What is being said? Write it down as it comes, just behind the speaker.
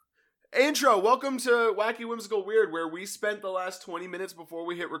Intro, welcome to Wacky Whimsical Weird, where we spent the last 20 minutes before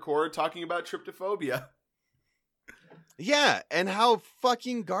we hit record talking about tryptophobia. Yeah, and how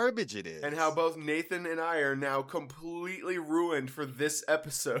fucking garbage it is. And how both Nathan and I are now completely ruined for this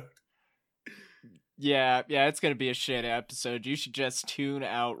episode. Yeah, it's gonna be a shit episode. You should just tune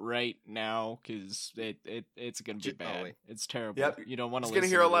out right now, because it's gonna be bad. Wait. It's terrible. Yep. You don't want to Just listen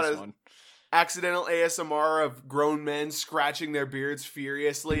gonna hear to a lot this of one. accidental ASMR of grown men scratching their beards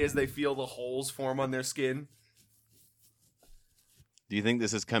furiously as they feel the holes form on their skin. Do you think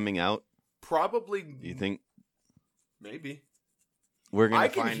this is coming out? Probably. Do you think Maybe. we're gonna I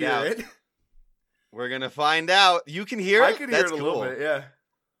can find hear out? it. We're gonna find out. You can hear it? I can hear That's it a cool. little bit, yeah.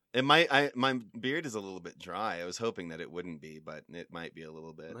 It might. My beard is a little bit dry. I was hoping that it wouldn't be, but it might be a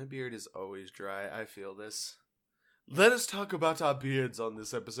little bit. My beard is always dry. I feel this. Let us talk about our beards on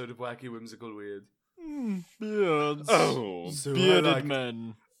this episode of Wacky Whimsical Weird. Beards. Oh, So Bearded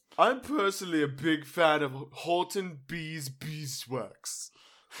men. I'm personally a big fan of Horton B's Beeswax.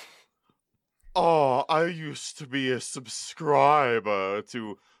 Oh, I used to be a subscriber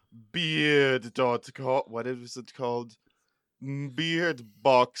to beard.com. What is it called?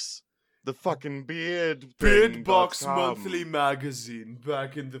 Beardbox. The fucking Beardbox Beardbox Monthly Magazine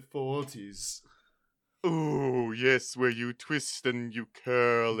back in the 40s. Ooh, yes, where you twist and you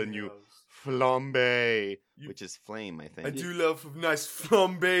curl and you flambe. which is flame, I think. I do love a nice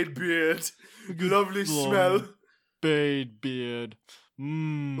flambéed beard. Lovely smell. Flambe beard.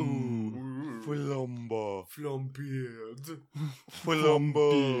 Ooh, flamba. Flambeard.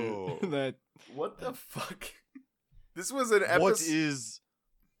 Flambo. That What the fuck? This was an episode.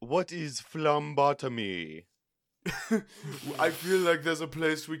 What is flambotomy? I feel like there's a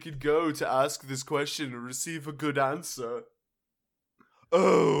place we could go to ask this question and receive a good answer.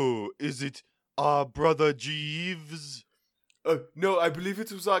 Oh, is it our brother Jeeves? No, I believe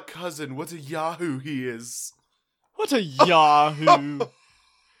it was our cousin. What a yahoo he is. what a yahoo!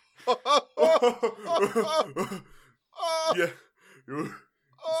 Yeah.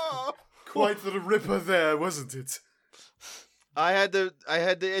 Quite the ripper there, wasn't it? I had to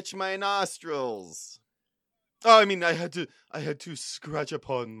itch my nostrils. Oh, I mean, I had to scratch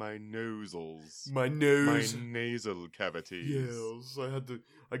upon my nosals, My my nose. nasal cavities. Yes,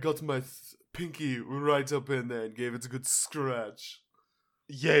 I got my pinky right up in there and gave it a good scratch.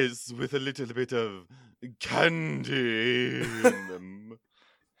 Yes, with a little bit of candy in them.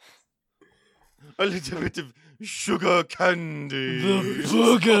 A little bit of sugar candy. The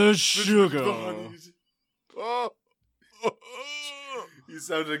booger sugar. Oh. You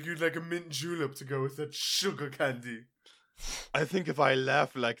sound like you'd like a mint julep to go with that sugar candy. I think if I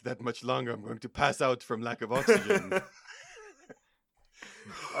laugh like that much longer, I'm going to pass out from lack of oxygen.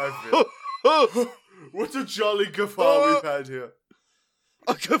 I feel. What a jolly guffaw we've had here.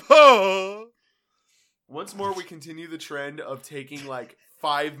 A guffaw! Once more, we continue the trend of taking like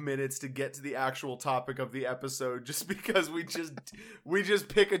 5 minutes to get to the actual topic of the episode, just because we just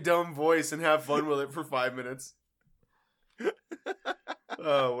pick a dumb voice and have fun with it for 5 minutes.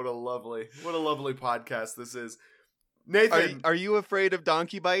 Oh, what a lovely podcast this is. Nathan, Are you afraid of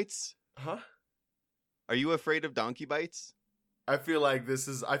donkey bites? huh? Are you afraid of donkey bites? I feel like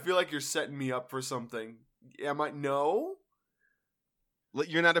you're setting me up for something. Am I? No.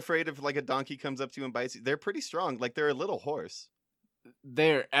 You're not afraid if like a donkey comes up to you and bites you? They're pretty strong. Like they're a little horse.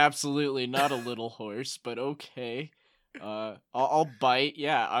 They're absolutely not a little horse, but okay. I'll bite.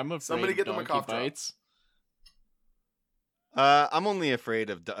 Yeah, I'm afraid Somebody of get them a donkey cough drop. bites. I'm only afraid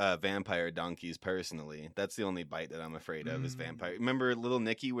of vampire donkeys personally. That's the only bite that I'm afraid of is vampire. Remember Little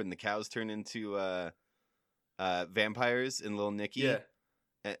Nicky when the cows turn into vampires in Little Nicky? Yeah.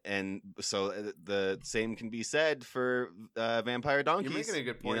 And so the same can be said for vampire donkeys. You're making a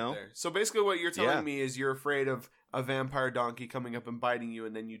good point you know? there. So basically, what you're telling Yeah. me is you're afraid of a vampire donkey coming up and biting you,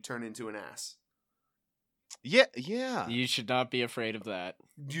 and then you turn into an ass. Yeah. You should not be afraid of that.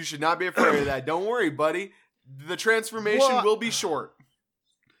 You should not be afraid of that. Don't worry, buddy. The transformation What? will be short.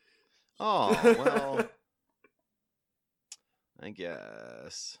 Oh, well. I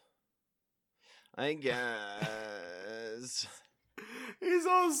guess. He's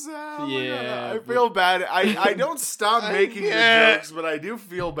all sad. Yeah, I feel bad. I don't stop I making the get- jokes, but I do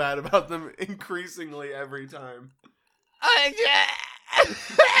feel bad about them increasingly every time.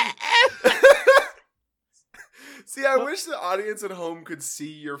 See, I wish the audience at home could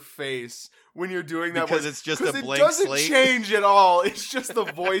see your face when you're doing that. Because it's just a 'cause blank it doesn't slate. change at all. It's just the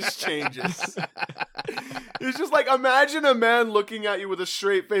voice changes. It's just like, imagine a man looking at you with a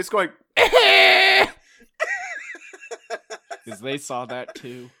straight face going, Because they saw that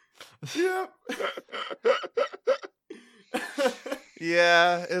too. yep.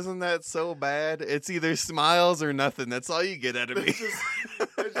 Yeah, isn't that so bad? It's either smiles or nothing. That's all you get out of me. It's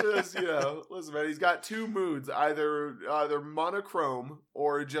just, listen, man, he's got two moods, either monochrome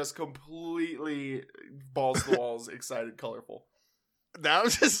or just completely balls to the walls, excited, colorful. Now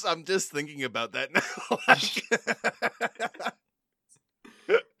I'm just thinking about that now.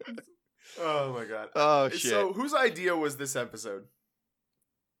 Oh my god. Oh shit. So whose idea was this episode?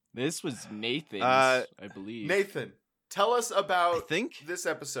 This was Nathan's, I believe. Nathan, tell us about I think this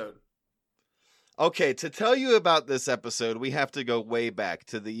episode. Okay, to tell you about this episode, we have to go way back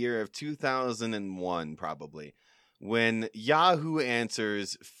to the year of 2001, probably, when Yahoo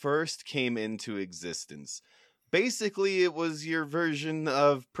Answers first came into existence. Basically, it was your version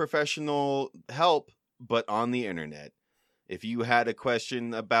of professional help, but on the internet. If you had a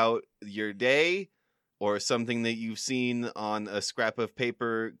question about your day or something that you've seen on a scrap of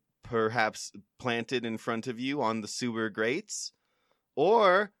paper, perhaps planted in front of you on the sewer grates,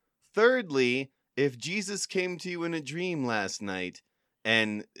 or thirdly, if Jesus came to you in a dream last night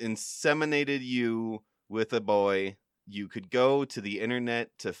and inseminated you with a boy, you could go to the internet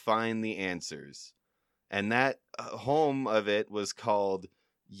to find the answers. And that home of it was called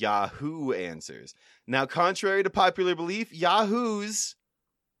Yahoo Answers. Now, contrary to popular belief,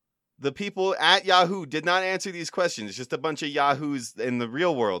 the people at Yahoo did not answer these questions. Just a bunch of Yahoos in the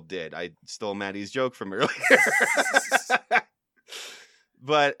real world did. I stole Maddie's joke from earlier.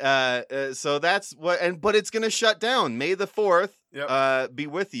 But so that's what, but it's gonna shut down. May the 4th be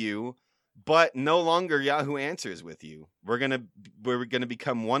with you, but no longer Yahoo Answers with you. We're gonna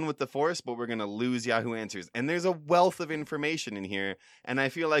become one with the Force, but we're gonna lose Yahoo Answers. And there's a wealth of information in here, and I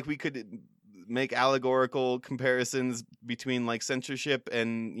feel like we could make allegorical comparisons between like censorship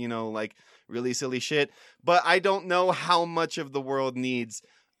and like really silly shit. But I don't know how much of the world needs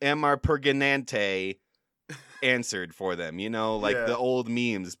Amar Perganante answered for them, the old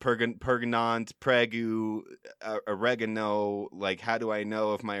memes, Perganant, Pregu, oregano, like how do I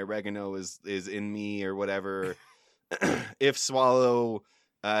know if my oregano is in me or whatever. if swallow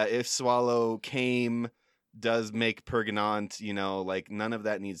came does make Perganant, like none of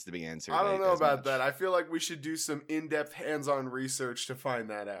that needs to be answered. I don't know about that. I feel like we should do some in-depth hands-on research to find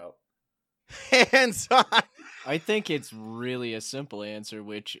that out. Hands-on. I think it's really a simple answer,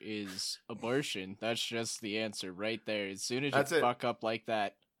 which is abortion. That's just the answer right there. As soon as you fuck up like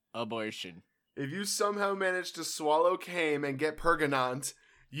that, abortion. If you somehow manage to swallow came and get Perganant,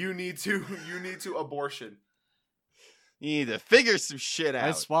 you need to abortion. You need to figure some shit out.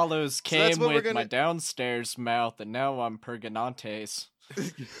 I swallows came with my downstairs mouth, and now I'm Perganantes.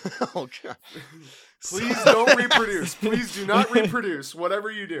 Oh god! Please don't reproduce. Please do not reproduce.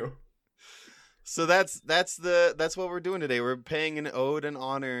 Whatever you do. So that's what we're doing today. We're paying an ode and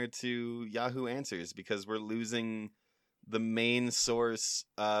honor to Yahoo Answers because we're losing the main source.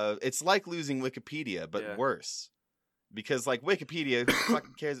 It's like losing Wikipedia, but worse. Because like Wikipedia, who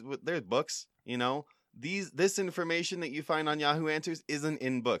fucking cares? There's books, This information that you find on Yahoo Answers isn't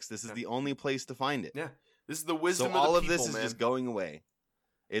in books. This is the only place to find it. Yeah, this is the wisdom of the all people, of this is man. just going away.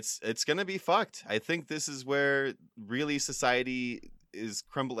 It's gonna be fucked. I think this is where really society is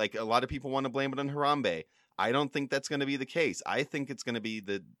crumbled. Like a lot of people want to blame it on Harambe. I don't think that's going to be the case. I think it's going to be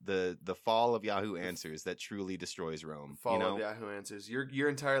the fall of Yahoo Answers that truly destroys Rome. Fall of Yahoo Answers. You're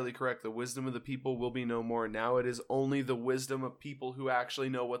entirely correct. The wisdom of the people will be no more. Now it is only the wisdom of people who actually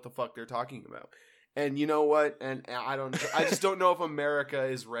know what the fuck they're talking about. And you know what? And I just don't know if America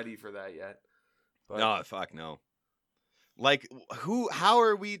is ready for that yet. But no, fuck no. Like how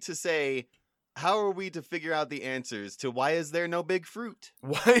are we to figure out the answers to why is there no big fruit?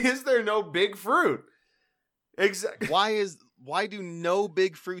 Why is there no big fruit? Exactly. Why do no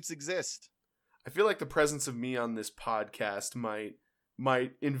big fruits exist? I feel like the presence of me on this podcast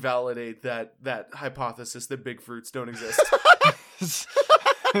might invalidate that hypothesis that big fruits don't exist.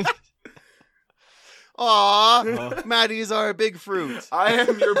 Aw, Maddie's our big fruit. I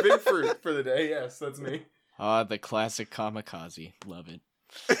am your big fruit for the day. Yes, that's me. The classic kamikaze. Love it.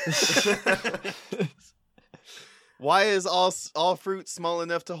 Why is all fruit small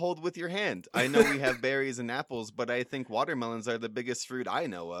enough to hold with your hand? I know we have berries and apples, but I think watermelons are the biggest fruit I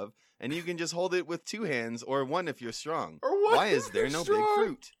know of, and you can just hold it with 2 hands or 1 if you're strong. Why is there no big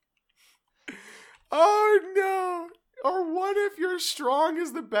fruit? Oh no! Or 1 if you're strong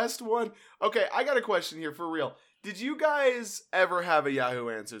is the best one. Okay, I got a question here for real. Did you guys ever have a Yahoo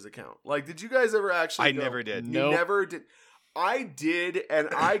Answers account? Like, did you guys ever actually? I never did. You never did. I did, and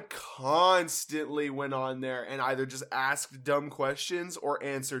I constantly went on there and either just asked dumb questions or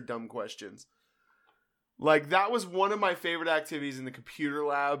answered dumb questions. Like, that was one of my favorite activities in the computer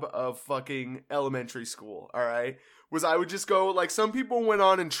lab of fucking elementary school, all right? was I would just go, like, some people went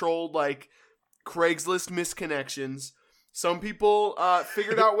on and trolled, like, Craigslist misconnections. Some people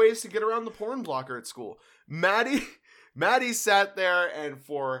figured out ways to get around the porn blocker at school. Maddie sat there and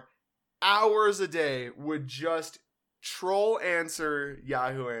for hours a day would just troll answer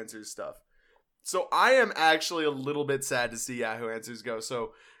Yahoo Answers stuff. So I am actually a little bit sad to see Yahoo Answers go.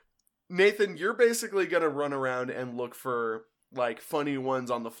 So Nathan, you're basically going to run around and look for like funny ones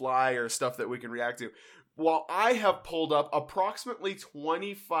on the fly or stuff that we can react to. While I have pulled up approximately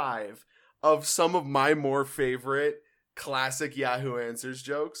 25 of some of my more favorite classic Yahoo Answers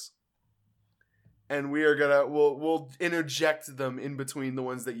jokes. And we are we'll interject them in between the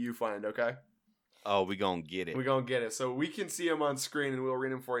ones that you find, okay? Oh, we gonna get it. We gonna get it. So we can see them on screen and we'll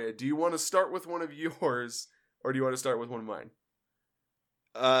read them for you. Do you want to start with one of yours or do you want to start with one of mine?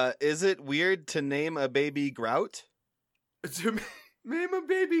 Is it weird to name a baby Grout? To name a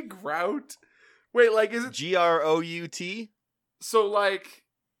baby Grout? Wait, like is it Grout? So like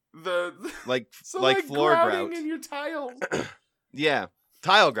like like floor grout in your tiles. Yeah,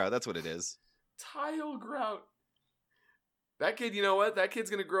 tile grout. That's what it is. Tile grout. That kid, you know what? That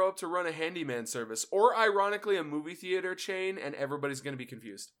kid's gonna grow up to run a handyman service, or ironically, a movie theater chain, and everybody's gonna be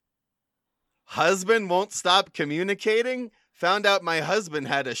confused. Husband won't stop communicating. Found out my husband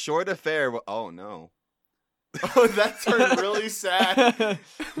had a short affair. Oh no. Oh, that turned really sad.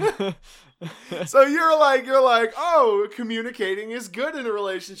 So you're like, oh, communicating is good in a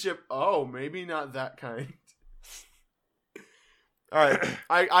relationship. Oh, maybe not that kind. All right,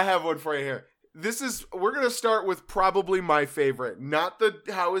 I have one for you here. We're going to start with probably my favorite. Not the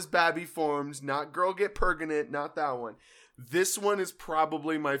how is Babby formed, not girl get pregnant, not that one. This one is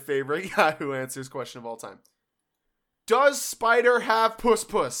probably my favorite Yahoo Answers question of all time. Does Spider have puss?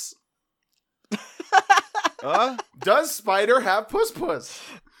 Does Spider have puss?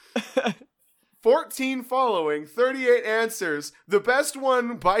 14 following, 38 answers. The best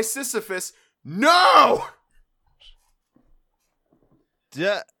one by Sisyphus. No!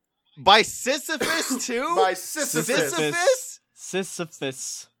 By Sisyphus too? By Sisyphus.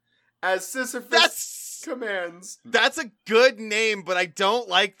 Sisyphus. As Sisyphus commands. That's a good name, but I don't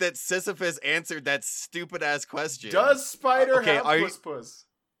like that Sisyphus answered that stupid ass question. Does Spider have puss?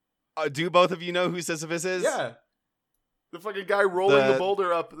 Do both of you know who Sisyphus is? Yeah. The fucking guy rolling the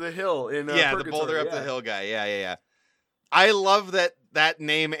boulder up the hill in Purgatory. The boulder up the hill guy. Yeah. I love that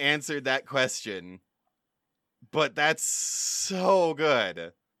name answered that question. But that's so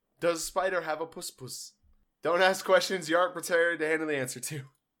good. Does Spider have a puss? Don't ask questions you aren't prepared to handle the answer to.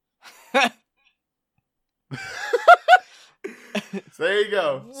 So there you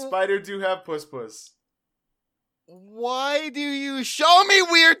go. Spider do have puss. Why do you show me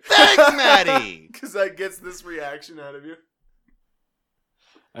weird things, Maddie? Because that gets this reaction out of you.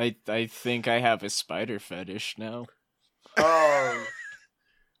 I think I have a spider fetish now. Oh,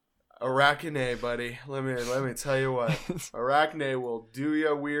 Arachne, buddy. Let me tell you what. Arachne will do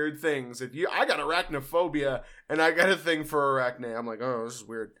you weird things. I got arachnophobia, and I got a thing for Arachne. I'm like, oh, this is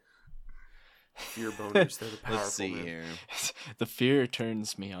weird. Fear boners, they're the powerful. Let's see man. here. The fear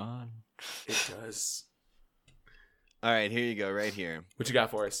turns me on. It does. All right, here you go, right here. What you got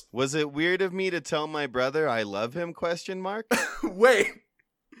for us? Was it weird of me to tell my brother I love him? ? Wait.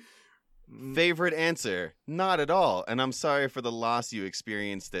 Favorite answer: not at all, and I'm sorry for the loss you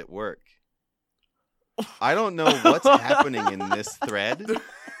experienced at work. I don't know what's happening in this thread.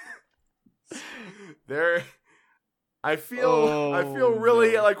 I feel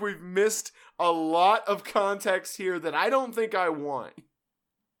really like we've missed a lot of context here that I don't think I want.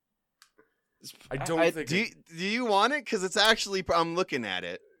 I don't think. Do you want it? Because it's actually, I'm looking at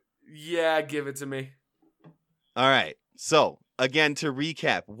it. Yeah, give it to me. All right. So again, to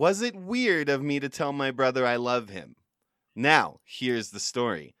recap, was it weird of me to tell my brother I love him? Now, here's the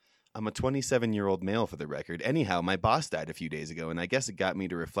story. I'm a 27-year-old male, for the record. Anyhow, my boss died a few days ago, and I guess it got me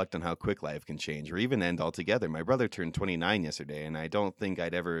to reflect on how quick life can change, or even end altogether. My brother turned 29 yesterday, and I don't think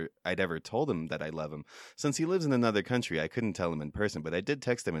I'd ever told him that I love him. Since he lives in another country, I couldn't tell him in person, but I did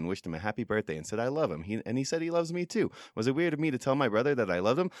text him and wished him a happy birthday and said I love him. He said he loves me too. Was it weird of me to tell my brother that I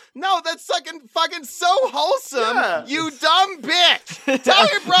loved him? No, that's fucking so wholesome. Yeah. You dumb bitch.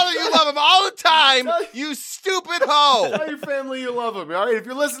 Tell your brother you love him all the time. You stupid hoe. Tell your family you love them. All right, if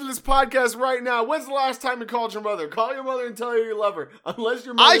you're listening to this podcast right now, when's the last time you called your mother? Call your mother and tell her you love her. Unless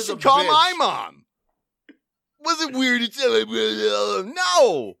your mother's I should call my mom. Was it weird to tell my brother?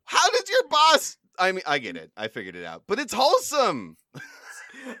 No. How did your boss? I mean, I get it. I figured it out. But it's wholesome.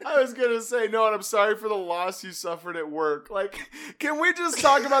 I was going to say, no, and I'm sorry for the loss you suffered at work. Like, can we just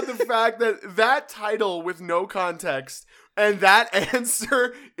talk about the fact that title with no context and that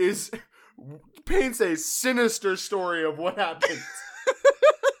answer is paints a sinister story of what happened.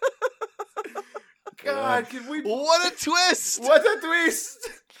 God, can we? What a twist! What a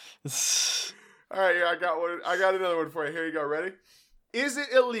twist! All right, I got one. I got another one for you. Here you go. Ready? Is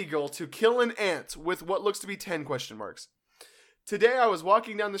it illegal to kill an ant with what looks to be 10 question marks? Today I was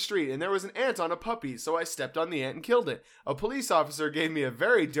walking down the street and there was an ant on a puppy, so I stepped on the ant and killed it. A police officer gave me a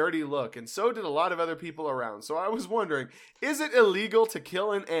very dirty look, and so did a lot of other people around. So I was wondering, is it illegal to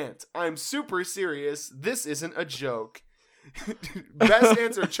kill an ant? I'm super serious. This isn't a joke. Best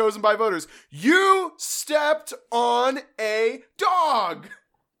answer chosen by voters. You stepped on a dog.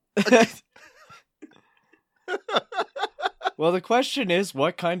 Well, the question is,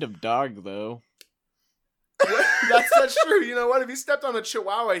 what kind of dog, though? That's true. You know what? If he stepped on a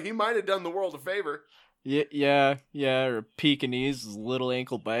Chihuahua, he might have done the world a favor. Yeah. Or Pekingese, little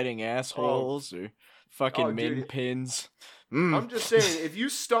ankle biting assholes, or fucking min pins. I'm just saying, if you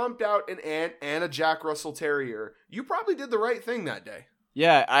stomped out an ant and a Jack Russell Terrier, you probably did the right thing that day.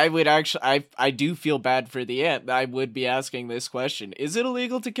 Yeah, I would actually, I do feel bad for the ant. I would be asking this question. Is it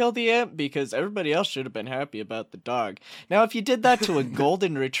illegal to kill the ant? Because everybody else should have been happy about the dog. Now, if you did that to a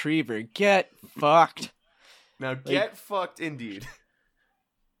golden retriever, get fucked. Now, get fucked indeed.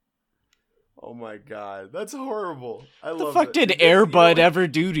 Oh my god, that's horrible. I love it. What the fuck did Air Bud ever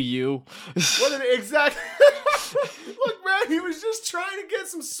do to you? What an exact... Look, man, he was just trying to get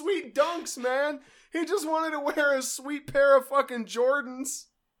some sweet dunks, man. He just wanted to wear a sweet pair of fucking Jordans.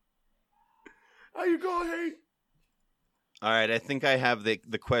 How you going, hey? All right, I think I have the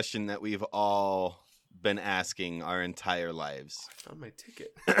question that we've all been asking our entire lives. I found my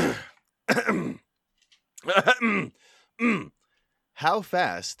ticket. How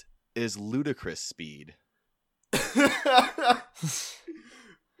fast is Ludacris speed?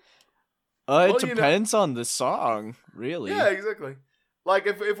 It depends on the song, really. Yeah, exactly. Like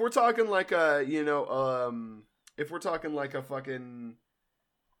if we're talking like if we're talking like a fucking,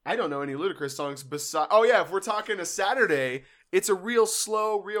 I don't know any Ludacris songs besides. Oh yeah, if we're talking a Saturday, it's a real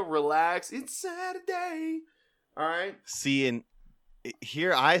slow, real relaxed. It's Saturday. All right. See, and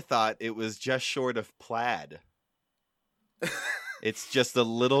here I thought it was just short of Plaid. It's just a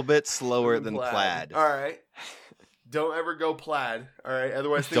little bit slower than Plaid. All right. Don't ever go Plaid. All right.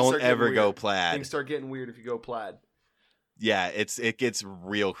 Otherwise, things don't start getting ever weird. go Plaid. Things start getting weird if you go Plaid. Yeah, it gets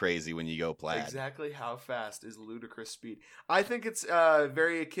real crazy when you go Plaid. Exactly how fast is Ludacris speed? I think it's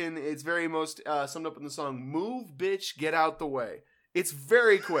very akin. It's very most summed up in the song "Move, Bitch, Get Out the Way." It's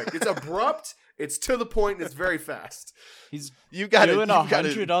very quick. It's abrupt. It's to the point. And it's very fast. He's you got doing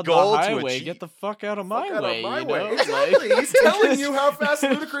 100 on the highway. Get the fuck out of my way. My you way. know? Exactly. He's telling you how fast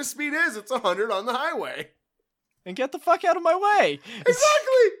Ludacris speed is. It's 100 on the highway. And get the fuck out of my way.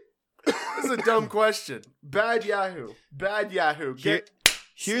 Exactly. This is a dumb question. Bad Yahoo.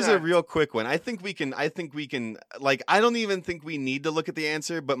 Here's a real quick one. I think we can like, I don't even think we need to look at the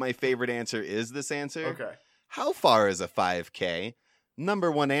answer, but my favorite answer is this answer. Okay. How far is a 5K?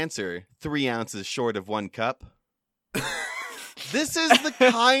 Number one answer, 3 ounces short of 1 cup. This is the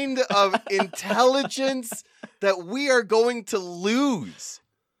kind of intelligence that we are going to lose.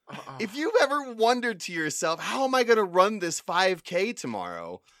 If you've ever wondered to yourself, how am I going to run this 5K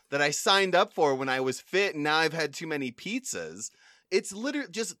tomorrow that I signed up for when I was fit and now I've had too many pizzas? It's literally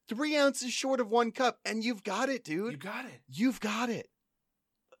just 3 ounces short of 1 cup, and you've got it, dude. You got it. You've got it.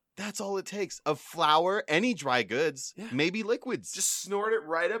 That's all it takes. Of flour, any dry goods, maybe liquids. Just snort it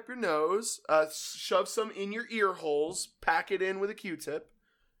right up your nose, shove some in your ear holes, pack it in with a Q-tip.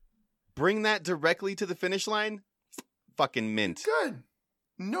 Bring that directly to the finish line. Fucking mint. Good.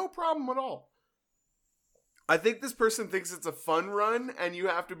 No problem at all. I think this person thinks it's a fun run, and you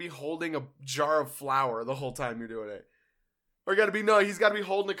have to be holding a jar of flour the whole time you're doing it. Or he's got to be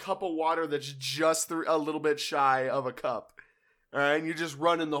holding a cup of water that's just a little bit shy of a cup. All right, and you're just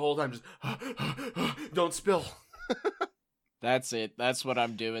running the whole time, just don't spill. That's it. That's what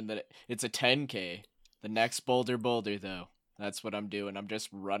I'm doing. It's a 10K. The next Boulder, though. That's what I'm doing. I'm just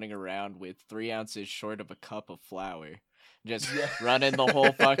running around with 3 ounces short of a cup of flour. Just running the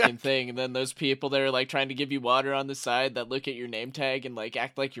whole fucking thing. And then those people that are like trying to give you water on the side that look at your name tag and like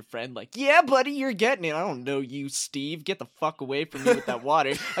act like your friend, like, yeah, buddy, you're getting it. I don't know you, Steve. Get the fuck away from me with that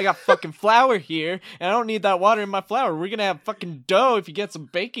water. I got fucking flour here, and I don't need that water in my flour. We're gonna have fucking dough if you get some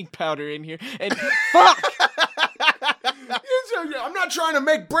baking powder in here. And fuck! I'm not trying to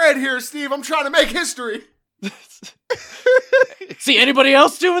make bread here, Steve. I'm trying to make history. See anybody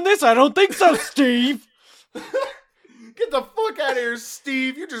else doing this? I don't think so, Steve. Get the fuck out of here,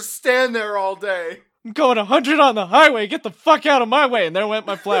 Steve. You just stand there all day. I'm going 100 on the highway. Get the fuck out of my way. And there went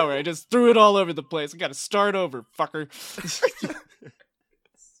my flour. I just threw it all over the place. I gotta start over, fucker.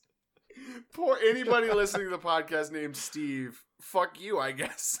 Poor anybody listening to the podcast named Steve. Fuck you, I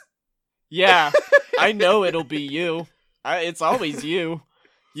guess. Yeah, I know it'll be you. It's always you.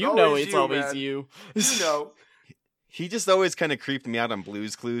 You know always it's you, always man. you. You know, He just always kind of creeped me out on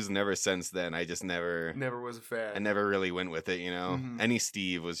Blue's Clues, and ever since then, I just never was a fan. I never really went with it, you know? Mhm. Any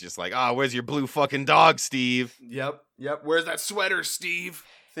Steve was just like, where's your blue fucking dog, Steve? Yep. Where's that sweater, Steve?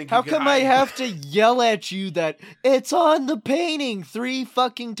 Think How you can come I hide? have to yell at you that it's on the painting 3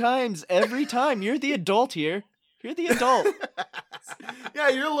 fucking times every time? You're the adult here. You're the adult. Yeah,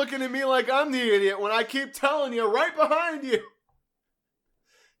 you're looking at me like I'm the idiot when I keep telling you right behind you.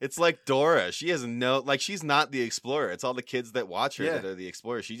 It's like Dora. She has she's not the explorer. It's all the kids that watch her Yeah. that are the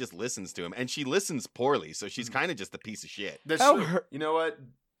explorers. She just listens to him, and she listens poorly, so she's kind of just a piece of shit. That's How true. her- You know what?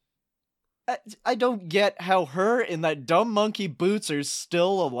 I don't get how her and that dumb monkey Boots are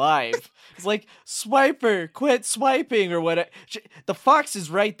still alive. It's like, Swiper, quit swiping or whatever. The fox is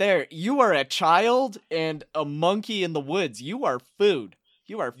right there. You are a child and a monkey in the woods. You are food.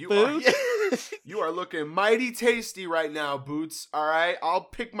 You are You food. You are looking mighty tasty right now, Boots. All right, I'll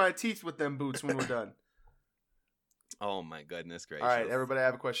pick my teeth with them boots when we're done. Oh my goodness gracious! All right, everybody, I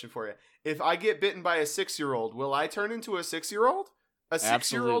have a question for you. If I get bitten by a 6-year-old, will I turn into a 6-year-old? A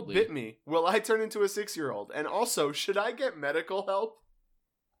 6-year-old Absolutely. bit me. Will I turn into a 6-year-old? And also, should I get medical help?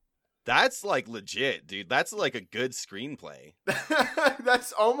 That's like legit, dude. That's like a good screenplay.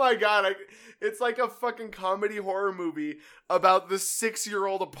 That's oh my god! It's like a fucking comedy horror movie about the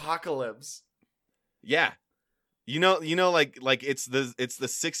 6-year-old apocalypse. Yeah. You know, like it's the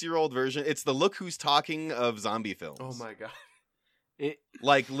 6-year-old version. It's the Look Who's Talking of zombie films. Oh my god!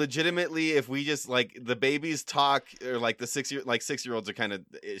 Like legitimately, if we just like the babies talk, or like the 6-year-olds are kind of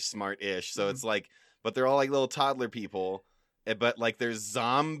smart-ish, so it's like, but they're all like little toddler people. But like there's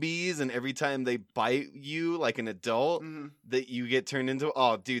zombies, and every time they bite you like an adult, that you get turned into.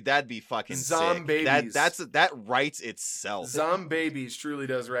 Oh, dude, that'd be fucking sick. Zombabies. That writes itself. Zombabies truly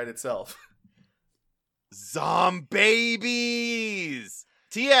does write itself. Zombabies.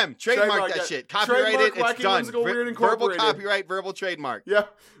 TM, trademark that shit. Copyright Trademark it. It's Wacky done. Whimsical Weird Verbal Incorporated. copyright, verbal trademark. Yeah,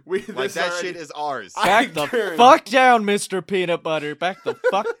 Like this that already- shit is ours. Back the Karen. fuck down, Mr. Peanut Butter. Back the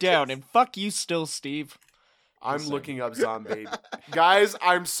fuck down. And fuck you still, Steve. I'm Listen. looking up Zombaby. Guys,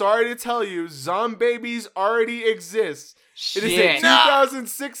 I'm sorry to tell you, Zombabies already exist. It is a Shit.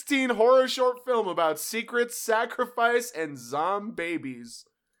 2016 horror short film about secrets, sacrifice, and zombabies.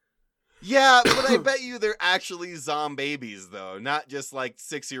 Yeah, but I bet you they're actually zombabies though, not just like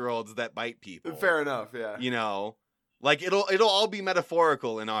 6-year-olds that bite people. Fair enough, yeah. You know, like it'll all be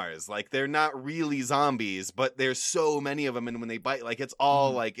metaphorical in ours. Like they're not really zombies, but there's so many of them, and when they bite, like it's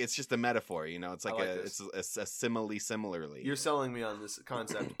all like it's just a metaphor. You know, it's like, this. it's a simile similarly. You're selling me on this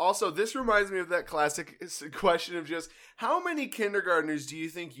concept. Also, this reminds me of that classic question of just how many kindergartners do you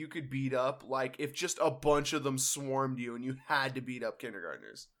think you could beat up, like if just a bunch of them swarmed you and you had to beat up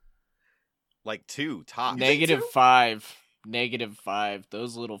kindergartners? Like 2 tops. -5. -5.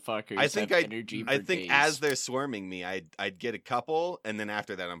 Those little fuckers I think have energy for I think days. as they're swarming me, I'd get a couple, and then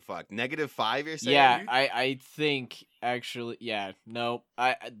after that I'm fucked. -5, you're saying? Yeah, I think actually, yeah, no,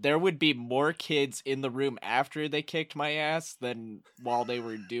 there would be more kids in the room after they kicked my ass than while they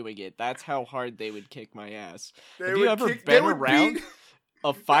were doing it. That's how hard they would kick my ass. Have you ever been around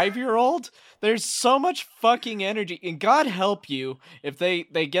a 5-year-old? There's so much fucking energy, and God help you if they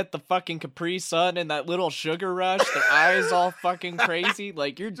get the fucking Capri Sun and that little sugar rush, their eyes all fucking crazy,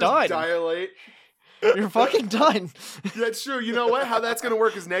 like you're Just done. dilate. You're fucking done. That's true. You know what? How that's going to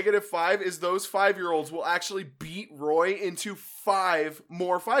work is -5 is those 5-year-olds will actually beat Roy into 5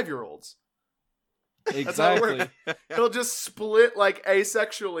 more 5-year-olds. That's how it Exactly. works. He'll just split like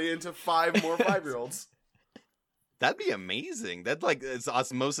asexually into 5 more 5-year-olds. That'd be amazing. That's like it's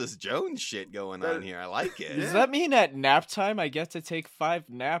Osmosis Jones shit going on here. I like it. Does that mean at nap time I get to take 5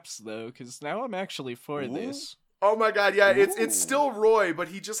 naps though? Because now I'm actually for Ooh. this. Oh my god, yeah, it's Ooh. still Roy, but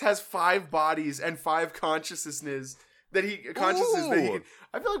he just has 5 bodies and 5 consciousnesses that he can. I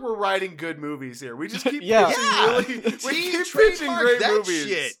feel like we're writing good movies here. We just keep Yeah. pitching Yeah. really we See, keep pitching trademark great that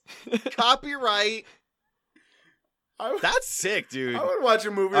movies. shit. Copyright. I, That's sick, dude. I would watch a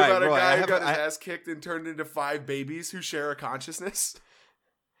movie All right, about a Roy, guy I who have got a- his ass kicked and turned into 5 babies who share a consciousness.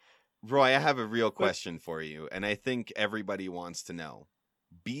 Roy, I have a real question for you, and I think everybody wants to know.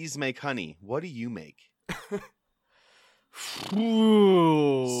 Bees make honey. What do you make?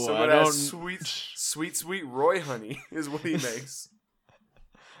 Ooh, Some I of that don't. sweet Roy honey is what he makes.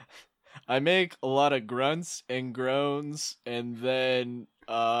 I make a lot of grunts and groans, and then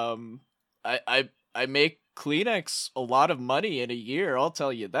I make Kleenex a lot of money in a year. I'll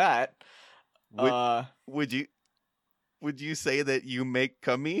tell you that. Would you would you say that you make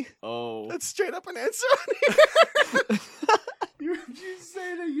cummy? Oh. That's straight up an answer on here. You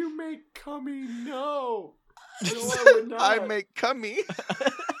say that you make cummy? No. No, I would not. I make cummy.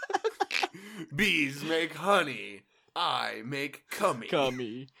 Bees make honey. I make cummy.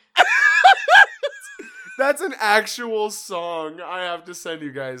 Cummy. That's an actual song. I have to send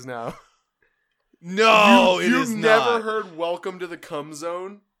you guys now. No, it You've is never not. heard "Welcome to the Cum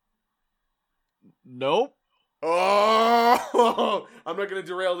Zone"? Nope. Oh, I'm not gonna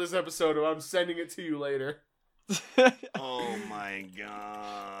derail this episode. I'm sending it to you later. Oh my god.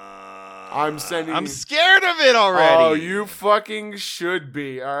 I'm sending. I'm scared of it already. Oh, you fucking should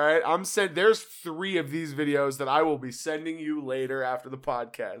be. All right, There's 3 of these videos that I will be sending you later after the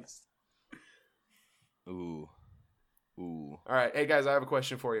podcast. Ooh. All right, hey guys, I have a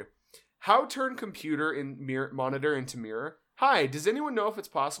question for you. How turn computer in monitor into mirror? Hi, does anyone know if it's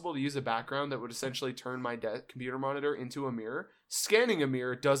possible to use a background that would essentially turn my computer monitor into a mirror? Scanning a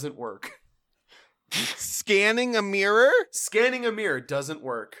mirror doesn't work. Scanning a mirror? Scanning a mirror doesn't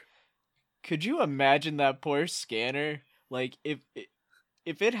work. Could you imagine that poor scanner? Like, if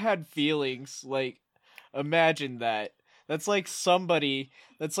it had feelings, like, imagine that. That's like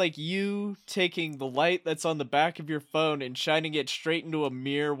that's like you taking the light that's on the back of your phone and shining it straight into a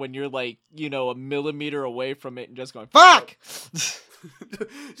mirror when you're like, a millimeter away from it and just going, fuck! Just,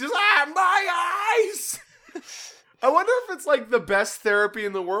 my eyes! I wonder if it's like the best therapy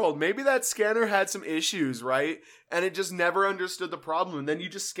in the world. Maybe that scanner had some issues, right? And it just never understood the problem. And then you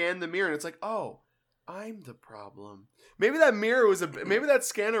just scan the mirror and it's like, oh, I'm the problem. Maybe that maybe that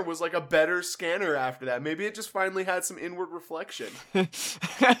scanner was like a better scanner after that. Maybe it just finally had some inward reflection.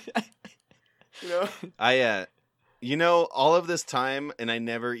 All of this time, and I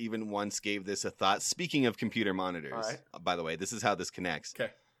never even once gave this a thought. Speaking of computer monitors, All right. By the way, this is how this connects.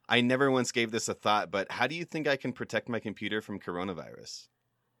 Okay. I never once gave this a thought, but how do you think I can protect my computer from coronavirus?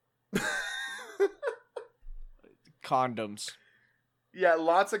 Condoms. Yeah,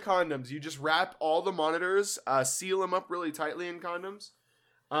 lots of condoms. You just wrap all the monitors, seal them up really tightly in condoms.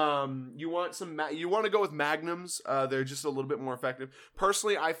 You want to go with Magnums. They're just a little bit more effective.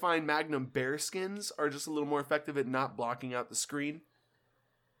 Personally, I find Magnum bearskins are just a little more effective at not blocking out the screen.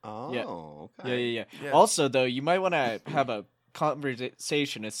 Oh, okay. Yeah. Yeah. Also, though, you might want to have a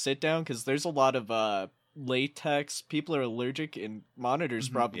conversation, a sit down, because there's a lot of latex. People are allergic, and monitors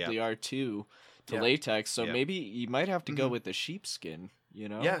probably are too, to latex. So maybe you might have to go with the sheepskin.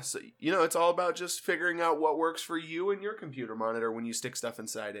 Yeah, so it's all about just figuring out what works for you and your computer monitor when you stick stuff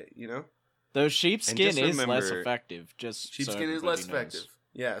inside it. Though sheepskin is less remember, effective. Sheepskin is less effective.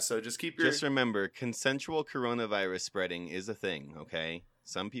 Yeah, so just keep your. Just remember, consensual coronavirus spreading is a thing. Okay,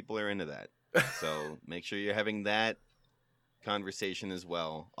 some people are into that, so make sure you're having that conversation as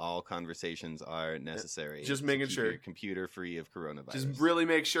well. All conversations are necessary. Just making sure your computer free of coronavirus. Just really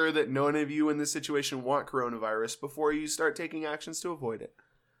make sure that none of you in this situation want coronavirus before you start taking actions to avoid it.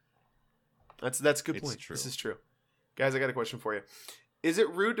 That's a good point. True. This is true. Guys, I got a question for you. Is it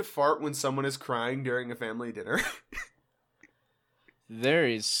rude to fart when someone is crying during a family dinner? There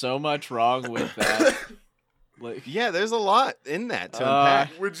is so much wrong with that. Yeah, there's a lot in that to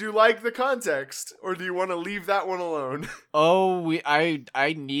unpack. Would you like the context, or do you want to leave that one alone?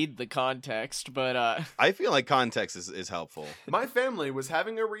 I need the context, but I feel like context is helpful. My family was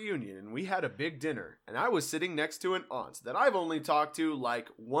having a reunion, and we had a big dinner, and I was sitting next to an aunt that I've only talked to like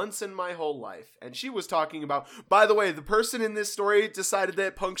once in my whole life, and she was talking about, by the way, the person in this story decided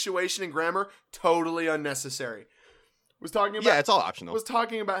that punctuation and grammar, totally unnecessary. It's all optional. Was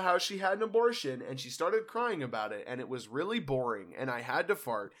talking about how she had an abortion and she started crying about it and it was really boring and I had to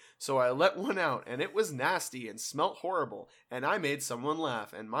fart, so I let one out and it was nasty and smelt horrible and I made someone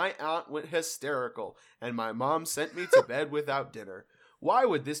laugh and my aunt went hysterical and my mom sent me to bed without dinner. Why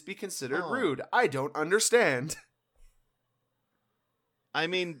would this be considered rude? I don't understand. I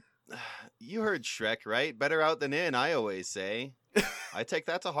mean, you heard Shrek, right? Better out than in, I always say. I take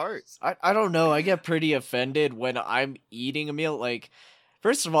that to heart. I don't know. I get pretty offended when I'm eating a meal. Like,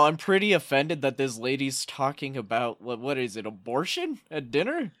 first of all, I'm pretty offended that this lady's talking about, what is it, abortion at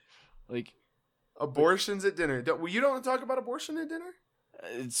dinner? Like, abortions at dinner. You don't talk about abortion at dinner?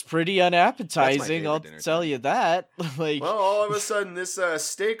 It's pretty unappetizing, I'll tell you that. Like, well, all of a sudden, this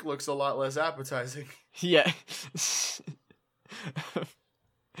steak looks a lot less appetizing. Yeah.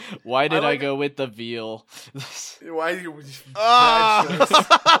 Why did I go with the veal? Why do you...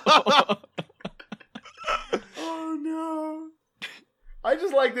 Oh, no. I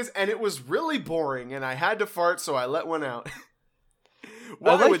just like this, and it was really boring, and I had to fart, so I let one out.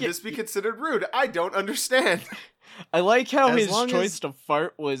 Why would this be considered rude? I don't understand. I like how his choice to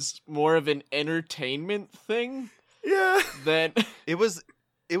fart was more of an entertainment thing. Yeah. then It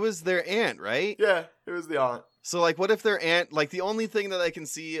was their aunt, right? Yeah, it was the aunt. So like, what if their aunt? Like, the only thing that I can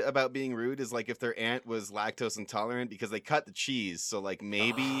see about being rude is like if their aunt was lactose intolerant because they cut the cheese. So like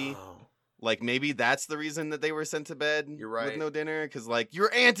maybe. Oh. Like, maybe that's the reason that they were sent to bed You're right. with no dinner. Because, like,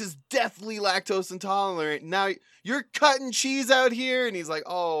 your aunt is deathly lactose intolerant. Now you're cutting cheese out here. And he's like,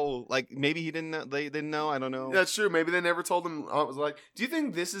 oh, like, maybe he didn't know. They didn't know. I don't know. That's true. Maybe they never told him. I was like, do you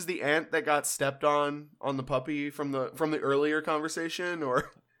think this is the ant that got stepped on the puppy from the earlier conversation? Or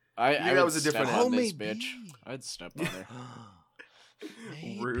I that would was a different step on ant. this Oh, bitch. maybe. I'd step on her.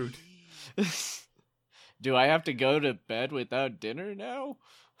 Rude. Do I have to go to bed without dinner now?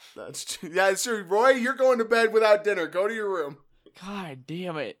 That's true. Yeah, it's true. Roy, you're going to bed without dinner. Go to your room. God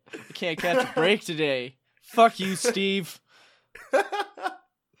damn it. I can't catch a break today. Fuck you, Steve.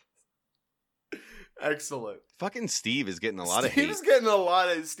 Excellent. Fucking Steve is getting a lot of hate.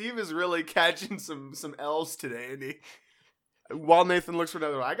 Steve is really catching some L's today, isn't he? While Nathan looks for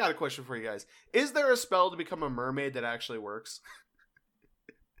another one, I got a question for you guys. Is there a spell to become a mermaid that actually works?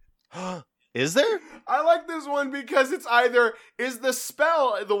 Is there? I like this one because it's either is the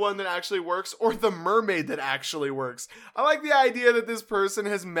spell the one that actually works or the mermaid that actually works. I like the idea that this person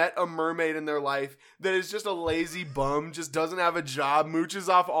has met a mermaid in their life that is just a lazy bum, just doesn't have a job, mooches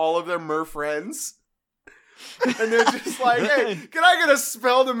off all of their mer friends. And they're just like, hey, can I get a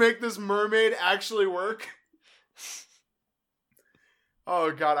spell to make this mermaid actually work?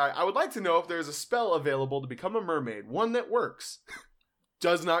 Oh god, I would like to know if there's a spell available to become a mermaid, one that works.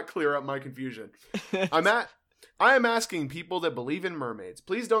 Does not clear up my confusion. I am asking people that believe in mermaids.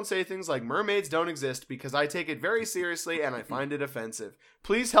 Please don't say things like mermaids don't exist because I take it very seriously and I find it offensive.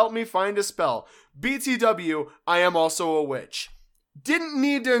 Please help me find a spell. BTW, I am also a witch. Didn't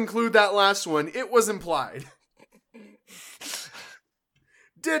need to include that last one. It was implied.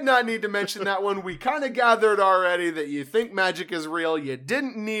 Did not need to mention that one. We kind of gathered already that you think magic is real. You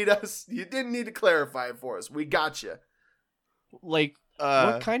didn't need to clarify it for us. We got you. Like,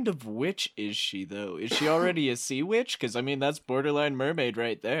 what kind of witch is she, though? Is she already a sea witch? Because, I mean, that's borderline mermaid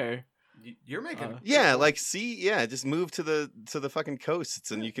right there. You're making Yeah, like just move to the fucking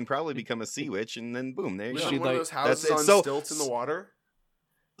coasts and you can probably become a sea witch and then boom, there you live go. in one of those houses That's it. on So- stilts in the water.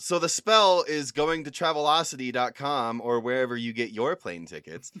 So the spell is going to Travelocity.com or wherever you get your plane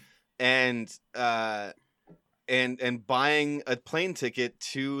tickets and buying a plane ticket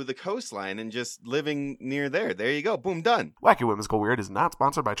to the coastline and just living near there. There you go. Boom, done. Wacky Whimsical Weird is not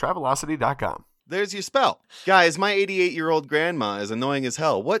sponsored by Travelocity.com. There's your spell. Guys, my 88-year-old grandma is annoying as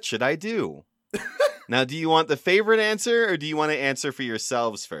hell. What should I do? Now, do you want the favorite answer or do you want to answer for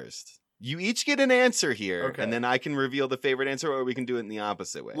yourselves first? You each get an answer here, Okay. and then I can reveal the favorite answer, or we can do it in the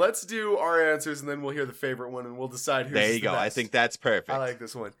opposite way. Let's do our answers and then we'll hear the favorite one and we'll decide who's There you the go. I best. think that's perfect. I like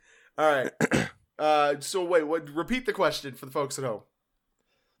this one. All right. So wait, repeat the question for the folks at home.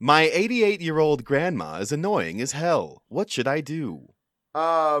 My 88-year-old grandma is annoying as hell. What should I do?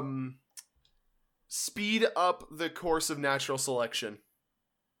 Speed up the course of natural selection.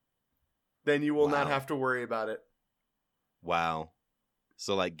 Then you will not Wow. have to worry about it. Wow.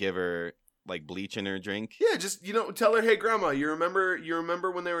 So, like, give her, like, bleach in her drink? Yeah, just, tell her, hey, grandma, you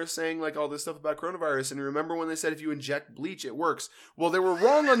remember when they were saying, like, all this stuff about coronavirus, and you remember when they said if you inject bleach, it works? Well, they were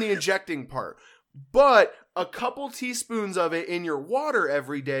wrong on the injecting part, but a couple teaspoons of it in your water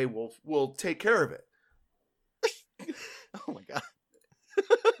every day will take care of it. Oh, my God.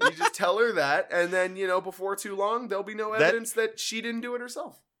 You just tell her that, and then, before too long, there'll be no evidence that she didn't do it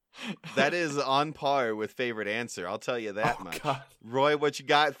herself. That is on par with favorite answer. I'll tell you that Oh, much. God. Roy, what you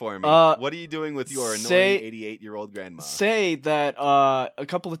got for me? What are you doing with your say- annoying 88-year-old grandma? Say that a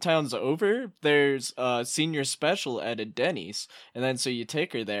couple of towns over, there's a senior special at a Denny's, and then so you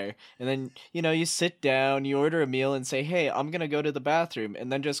take her there, and then you sit down, you order a meal, and say, "Hey, I'm gonna go to the bathroom,"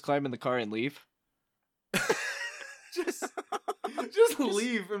 and then just climb in the car and leave. Just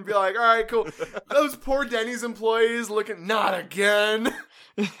leave and be like, all right, cool. Those poor Denny's employees looking, not again.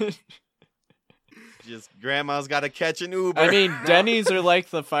 Just grandma's got to catch an Uber. I mean, Denny's are like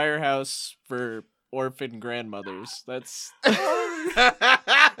the firehouse for orphan grandmothers. That's Orphan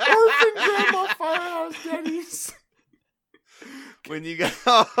Grandma Firehouse Denny's. when you got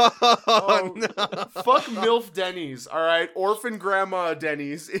Oh, no. Fuck MILF Denny's, all right? Orphan Grandma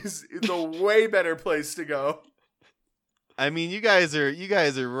Denny's is the way better place to go. I mean, you guys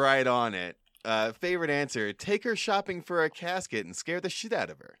are right on it. Favorite answer: take her shopping for a casket and scare the shit out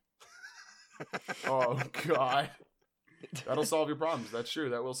of her. Oh, God. That'll solve your problems. That's true.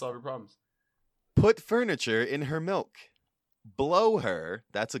 That will solve your problems. Put furniture in her milk. Blow her.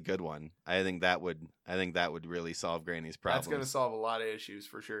 That's a good one. I think that would really solve Granny's problems. That's going to solve a lot of issues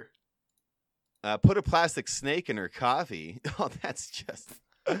for sure. Put a plastic snake in her coffee. Oh, that's just.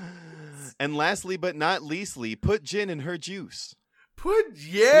 And lastly, but not leastly, put gin in her juice.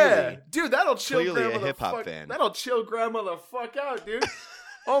 Clearly. Dude, that'll chill Clearly a grandma the hip-hop fuck. fan. That'll chill grandma the fuck out, dude.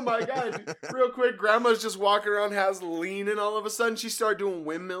 Oh my god, dude. Real quick, grandma's just walking around, has lean, and all of a sudden she started doing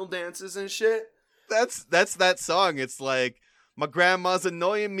windmill dances and shit. That's that song. It's like, my grandma's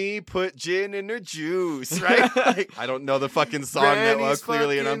annoying me, put gin in her juice, right? Like, I don't know the fucking song that well Granny's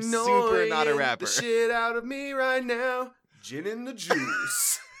clearly, and I'm fucking super not a annoying rapper. the shit out of me right now. Gin in the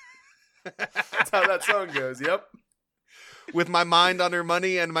juice. That's how that song goes. Yep. With my mind on her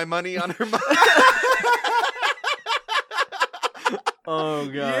money and my money on her mind. Oh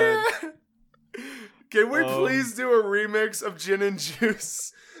god. Yeah. Can we Oh. please do a remix of Gin and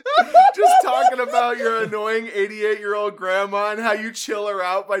Juice? Just talking about your annoying 88-year-old grandma and how you chill her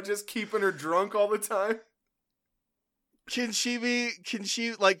out by just keeping her drunk all the time. Can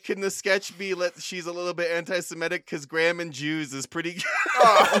the sketch be she's a little bit anti-Semitic because Graham and Jews is pretty good.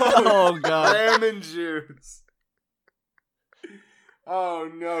 Oh god. Graham and Juice. Oh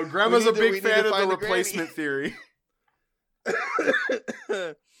no, Grandma's a we big need to fan of find the a granny. replacement theory.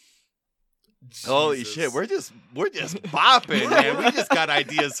 Holy Jesus. shit, we're just bopping, man. We just got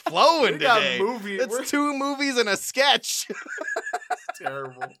ideas flowing We got today. movie. We're That's 2 movies and a sketch.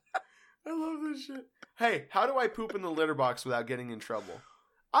 terrible. I love this shit. Hey, how do I poop in the litter box without getting in trouble?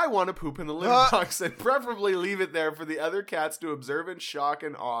 I want to poop in the litter box and preferably leave it there for the other cats to observe in shock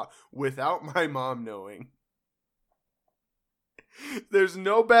and awe without my mom knowing. There's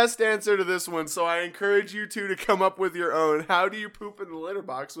no best answer to this one, so I encourage you two to come up with your own. How do you poop in the litter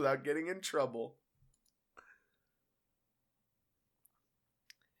box without getting in trouble?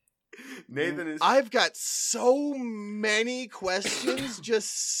 Nathan is... I've got so many questions,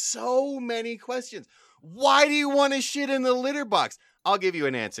 just so many questions. Why do you want to shit in the litter box? I'll give you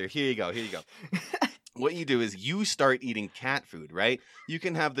an answer. Here you go. What you do is you start eating cat food, right? You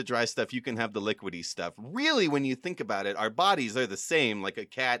can have the dry stuff, you can have the liquidy stuff. Really, when you think about it, our bodies are the same. Like a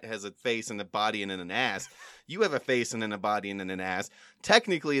cat has a face and a body and an ass. You have a face and then a body and then an ass.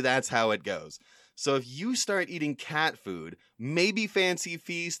 Technically, that's how it goes. So if you start eating cat food, maybe Fancy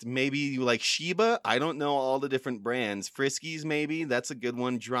Feast, maybe you like Sheba, I don't know all the different brands. Friskies maybe, that's a good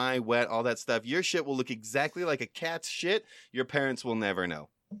one. Dry, wet, all that stuff. Your shit will look exactly like a cat's shit. Your parents will never know.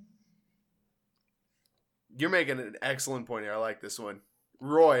 You're making an excellent point here. I like this one.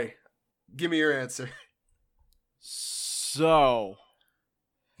 Roy, give me your answer. So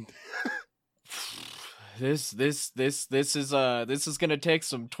this is gonna take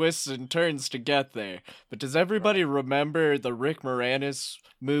some twists and turns to get there. But does everybody remember the Rick Moranis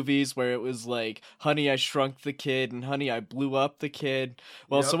movies where it was like Honey, I Shrunk the Kid and Honey, I Blew Up the Kid?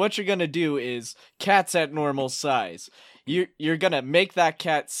 Well, Yep. so what you're gonna do is cats at normal size. You're gonna make that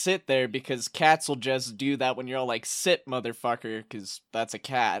cat sit there because cats will just do that when you're all like, sit, motherfucker, because that's a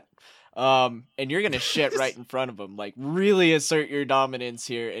cat. And you're gonna shit right in front of them, like really assert your dominance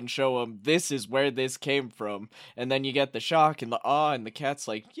here and show them this is where this came from. And then you get the shock and the awe, and the cat's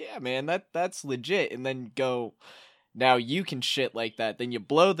like, yeah, man, that's legit. And then go, now you can shit like that. Then you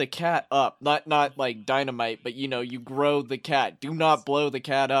blow the cat up, not like dynamite, but you grow the cat. Do not blow the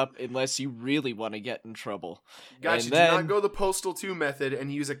cat up unless you really want to get in trouble. Gotcha. And Do then- not go the Postal 2 method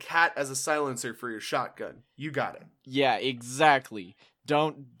and use a cat as a silencer for your shotgun. You got it. Yeah, exactly.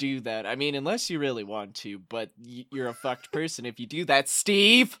 Don't do that. I mean, unless you really want to, but you're a fucked person if you do that,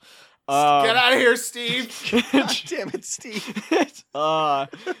 Steve. Get out of here, Steve. God damn it, Steve. So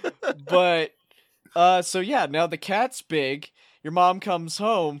yeah, now the cat's big. Your mom comes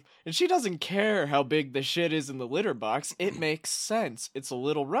home, and she doesn't care how big the shit is in the litter box. It makes sense. It's a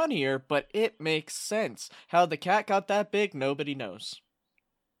little runnier, but it makes sense. How the cat got that big, nobody knows.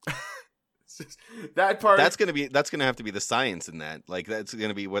 That part. That's gonna have to be the science in that. Like that's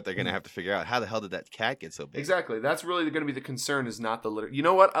gonna be what they're gonna have to figure out. How the hell did that cat get so big? Exactly. That's really going to be the concern, is not the litter. You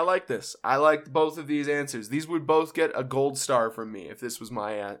know what? I like this. I liked both of these answers. These would both get a gold star from me if this was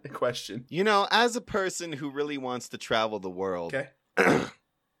my question. You know, as a person who really wants to travel the world, Okay.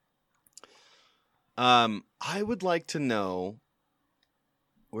 I would like to know,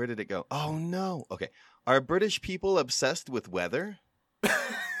 where did it go? Oh no. Okay. Are British people obsessed with weather?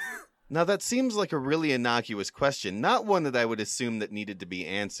 Now that seems like a really innocuous question, not one that I would assume that needed to be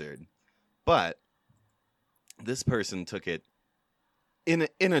answered. But this person took it in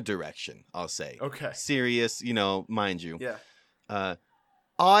a direction, I'll say. Okay. Serious, mind you. Yeah.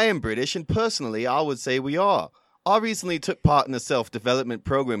 I am British, and personally, I would say we are. I recently took part in a self-development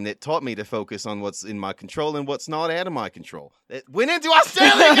program that taught me to focus on what's in my control and what's not out of my control. It went into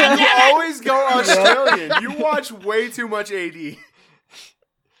Australia, You goddammit! always go Australian. You watch way too much AD.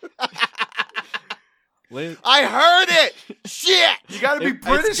 I heard it. Shit. You got to be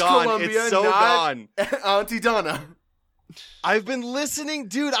British It's gone. Columbia, It's so not gone. Auntie Donna. I've been listening,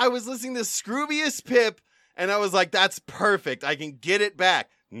 dude. I was listening to Scroobius Pip, and I was like, "That's perfect. I can get it back."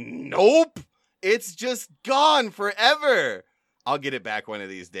 Nope, it's just gone forever. I'll get it back one of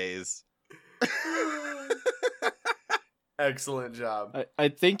these days. Excellent job. I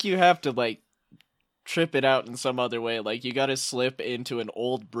think you have to like trip it out in some other way. Like you got to slip into an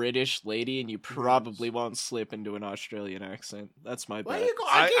old British lady, and you probably won't slip into an Australian accent. That's my bet.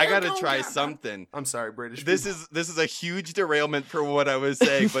 I gotta try something. I'm sorry, British. This is a huge derailment for what I was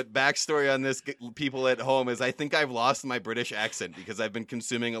saying, but backstory on this, people at home, is I think I've lost my British accent because I've been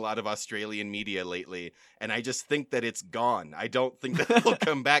consuming a lot of Australian media lately, and I just think that it's gone. I don't think that it'll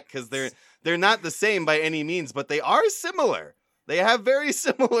come back because they're not the same by any means, but they are similar. They have very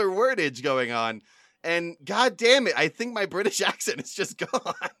similar wordage going on, and god damn it, I think my British accent is just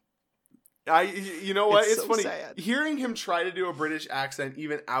gone. You know what? It's It's so funny sad. hearing him try to do a British accent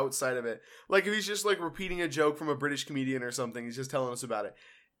even outside of it. Like if he's just like repeating a joke from a British comedian or something, he's just telling us about it.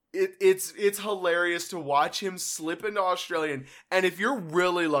 It's hilarious to watch him slip into Australian. And if you're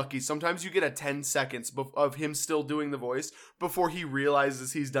really lucky, sometimes you get a 10 seconds of him still doing the voice before he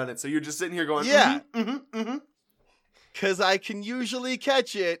realizes he's done it. So you're just sitting here going, Yeah. mm-hmm. Because I can usually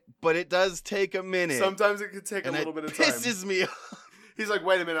catch it, but it does take a minute. Sometimes it could take and a little it bit of time. pisses me off. He's like,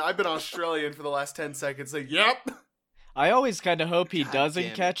 wait a minute, I've been Australian for the last 10 seconds. Like, yep. I always kind of hope he God doesn't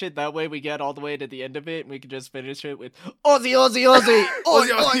damn it. catch it. That way we get all the way to the end of it, and we can just finish it with Aussie, Aussie, Aussie. Oh, Oi,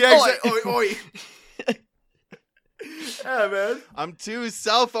 yeah, oi, exactly. oi. Oi, oi. Yeah, man. I'm too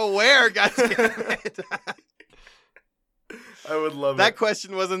self-aware, goddammit. I would love That it.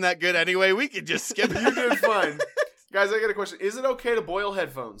 question wasn't that good anyway. We could just skip You it. did fine. Guys, I got a question. Is it okay to boil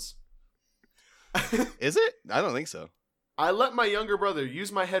headphones? Is it? I don't think so. I let my younger brother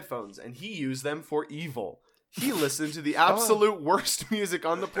use my headphones, and he used them for evil. He listened to the absolute worst music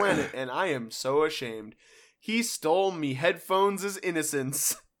on the planet, and I am so ashamed. He stole me headphones as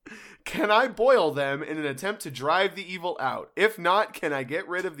innocence. Can I boil them in an attempt to drive the evil out? If not, can I get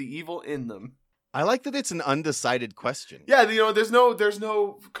rid of the evil in them? I like that it's an undecided question. Yeah, there's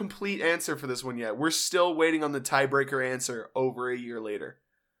no complete answer for this one yet. We're still waiting on the tiebreaker answer over a year later.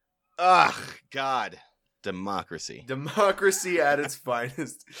 Ugh, God. Democracy. Democracy at its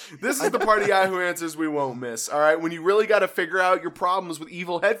finest. This is the part of Yahoo Answers we won't miss. All right, when you really got to figure out your problems with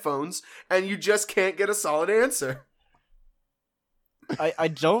evil headphones and you just can't get a solid answer. I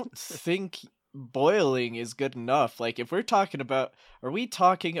don't think boiling is good enough. Like, if we're talking about, are we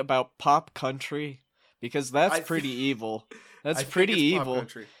talking about pop country? Because that's pretty evil. That's I think pretty it's pop evil.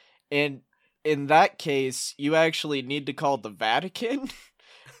 country. And in that case, you actually need to call the Vatican,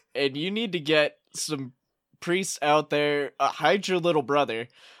 and you need to get some priests out there. Hide your little brother.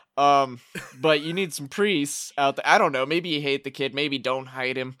 But you need some priests out there. I don't know. Maybe you hate the kid. Maybe don't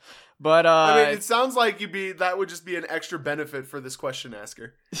hide him. But I mean, it sounds like that would just be an extra benefit for this question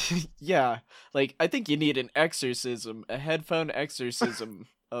asker. yeah, like I think you need an exorcism, a headphone exorcism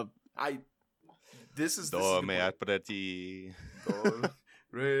of. This is Dome the point. apreti.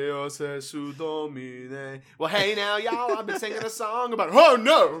 Reo se su domine. Well, hey now, y'all, I've been singing a song about. Oh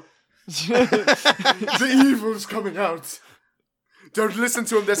no, the evil's coming out. Don't listen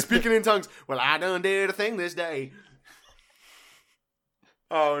to them. They're speaking in tongues. Well, I done did a thing this day.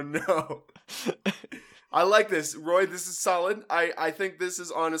 Oh no. I like this. Roy, this is solid. I think this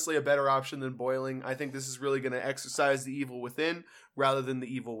is honestly a better option than boiling. I think this is really going to exercise the evil within rather than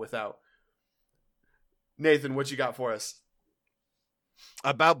the evil without. Nathan, what you got for us?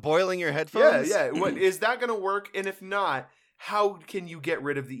 About boiling your headphones? Yeah. What is that going to work? And if not, how can you get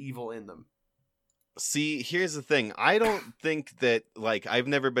rid of the evil in them? See, here's the thing. I don't think that, like, I've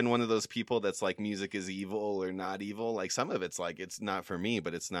never been one of those people that's like music is evil or not evil. Like, some of it's like, it's not for me,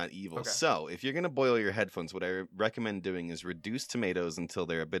 but it's not evil. Okay. So, if you're going to boil your headphones, what I recommend doing is reduce tomatoes until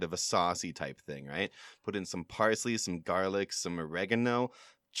they're a bit of a saucy type thing, right? Put in some parsley, some garlic, some oregano.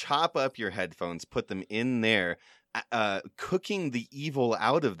 Chop up your headphones, put them in there, cooking the evil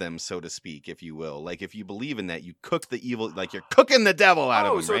out of them, so to speak, if you will. Like, if you believe in that, you cook the evil, like you're cooking the devil out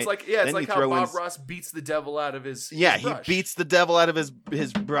of them, so right? it's like, it's Then like you how throw in Bob Ross beats the devil out of his he brush. beats the devil out of his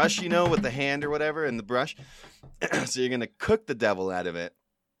brush, with the hand or whatever, and the brush. So you're gonna cook the devil out of it.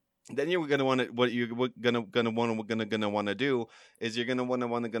 Then you're gonna want to do is you're gonna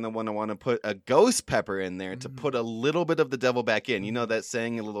want to put a ghost pepper in there to put a little bit of the devil back in. You know that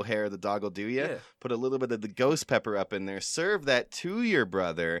saying, "A little hair of the dog will do ya." Yeah. Put a little bit of the ghost pepper up in there. Serve that to your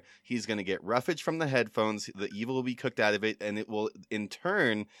brother. He's gonna get roughage from the headphones. The evil will be cooked out of it, and it will in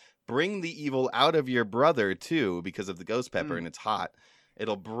turn bring the evil out of your brother too, because of the ghost pepper and it's hot.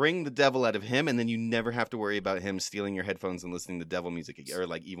 It'll bring the devil out of him, and then you never have to worry about him stealing your headphones and listening to devil music or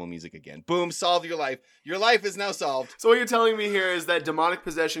like evil music again. Boom, solve your life. Your life is now solved. So what you're telling me here is that demonic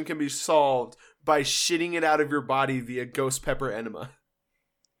possession can be solved by shitting it out of your body via ghost pepper enema.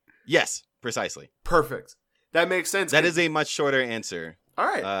 Yes, precisely. Perfect. That makes sense. That is a much shorter answer. All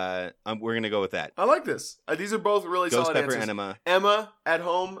right. We're going to go with that. I like this. These are both really Ghost solid pepper answers. enema. Emma at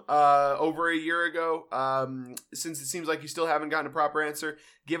home over a year ago. Since it seems like you still haven't gotten a proper answer,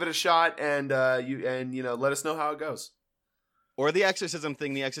 give it a shot and let us know how it goes. Or the exorcism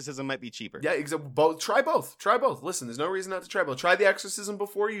thing. The exorcism might be cheaper. Yeah, both. Try both. Listen, there's no reason not to try both. Try the exorcism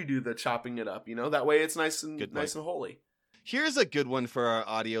before you do the chopping it up. That way it's nice and holy. Here's a good one for our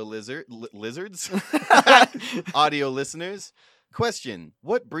audio lizards, audio listeners. Question: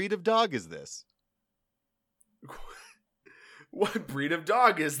 what breed of dog is this? What breed of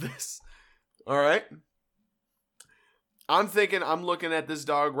dog is this? All right. I'm looking at this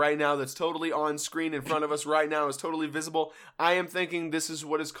dog right now that's totally on screen in front of us right now. Is totally visible. I am thinking this is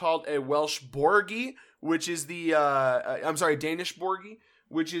what is called a Welsh Borgie, which is the, Danish Borgie,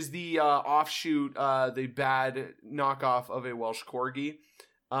 which is the offshoot, the bad knockoff of a Welsh Corgi.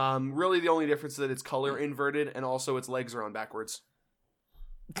 Really the only difference is that it's color inverted and also its legs are on backwards.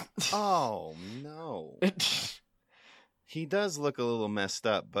 Oh, no. He does look a little messed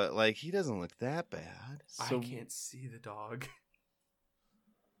up, but, he doesn't look that bad. So, I can't see the dog.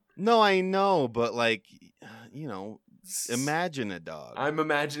 No, I know, but, imagine a dog. I'm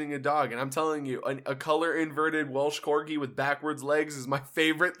imagining a dog, and I'm telling you, a color-inverted Welsh Corgi with backwards legs is my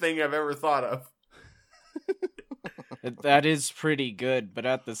favorite thing I've ever thought of. That is pretty good, but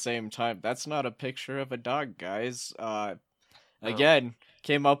at the same time, that's not a picture of a dog, guys. Again,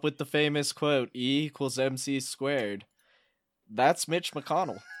 came up with the famous quote, E equals MC squared. That's Mitch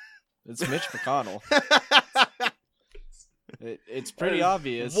McConnell. It's Mitch McConnell. It's pretty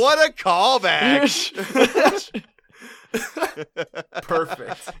obvious. What a callback!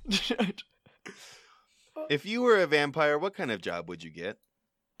 Perfect. If you were a vampire, what kind of job would you get?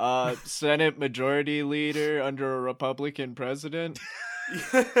 Senate Majority Leader under a Republican president.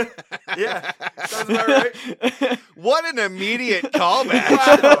 Yeah, sounds about right. What an immediate callback.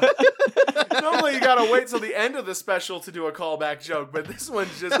 Wow. Normally you gotta wait till the end of the special to do a callback joke, but this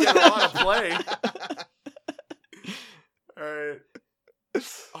one's just getting a lot of play. Alright.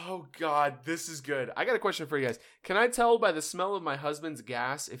 Oh god, this is good. I got a question for you guys. Can I tell by the smell of my husband's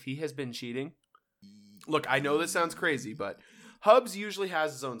gas if he has been cheating? Look, I know this sounds crazy, but Hubs usually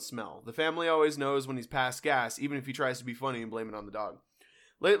has his own smell. The family always knows when he's past gas, even if he tries to be funny and blame it on the dog.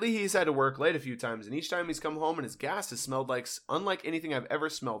 Lately, he's had to work late a few times, and each time he's come home and his gas has smelled unlike anything I've ever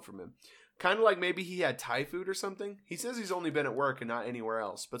smelled from him. Kind of like maybe he had Thai food or something. He says he's only been at work and not anywhere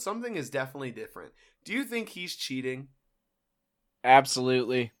else, but something is definitely different. Do you think he's cheating?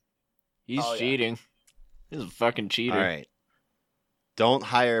 Absolutely. He's cheating. He's a fucking cheater. All right. Don't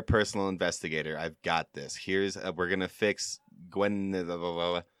hire a personal investigator. I've got this. We're going to fix Gwen.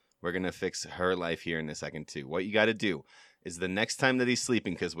 We're going to fix her life here in a second, too. What you got to do is the next time that he's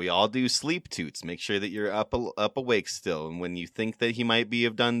sleeping, because we all do sleep toots, make sure that you're up awake still. And when you think that he might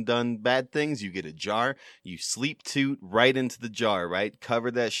have done bad things, you get a jar, you sleep toot right into the jar, right? Cover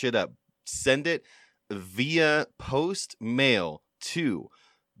that shit up. Send it via post mail to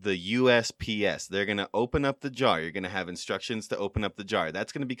the USPS. They're going to open up the jar. You're going to have instructions to open up the jar.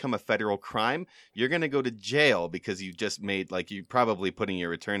 That's going to become a federal crime. You're going to go to jail because you just made, you're probably putting your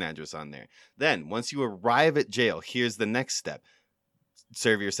return address on there. Then, once you arrive at jail, here's the next step.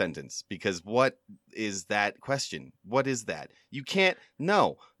 Serve your sentence. Because what is that question? What is that? You can't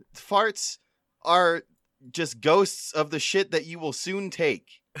know. Farts are just ghosts of the shit that you will soon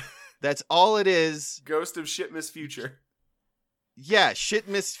take. That's all it is. Ghost of Shitmas Future. Yeah,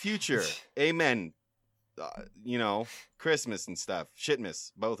 Shitmas Future. Amen. Christmas and stuff.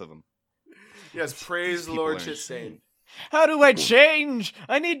 Shitmas, both of them. Yes, praise the Lord Shitstain. How do I change?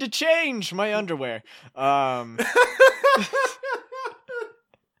 I need to change my underwear. I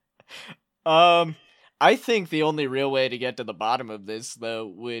think the only real way to get to the bottom of this, though,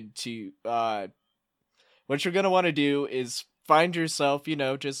 what you're gonna want to do is find yourself,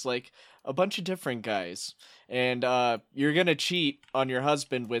 just a bunch of different guys, and you're gonna cheat on your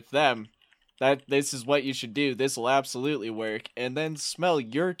husband with them. This is what you should do. This will absolutely work. And then smell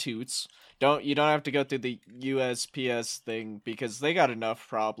your toots. You don't have to go through the USPS thing because they got enough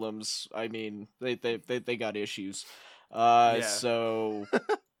problems. I mean, they got issues. So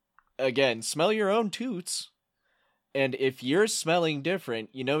again, smell your own toots. And if you're smelling different,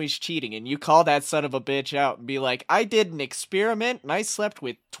 you know he's cheating, and you call that son of a bitch out and be like, I did an experiment and I slept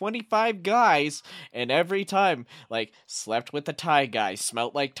with 25 guys, and every time, like, slept with a Thai guy,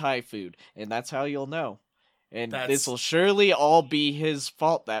 smelt like Thai food, and that's how you'll know. And this will surely all be his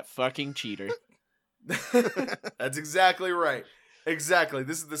fault, that fucking cheater. That's exactly right. Exactly.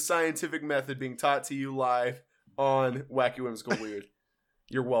 This is the scientific method being taught to you live on Wacky Whimsical Weird.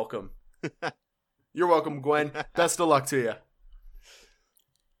 You're welcome. You're welcome, Gwen. Best of luck to you.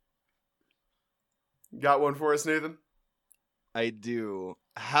 Got one for us, Nathan? I do.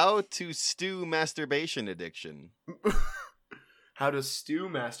 How to stew masturbation addiction. How to stew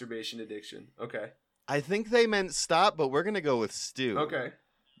masturbation addiction. Okay. I think they meant stop, but we're going to go with stew. Okay.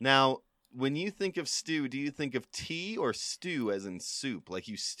 Now, when you think of stew, do you think of tea or stew as in soup? Like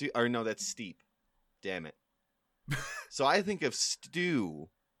you stew, or no, that's steep. Damn it. So I think of stew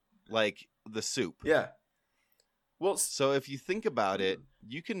like the soup. Yeah. Well, so if you think about it,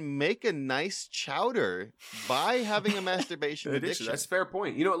 you can make a nice chowder by having a masturbation addiction. That's a fair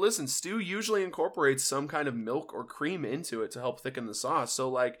point. You know what? Listen, stew usually incorporates some kind of milk or cream into it to help thicken the sauce. So,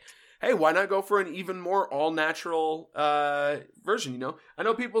 like, hey, why not go for an even more all-natural version, you know? I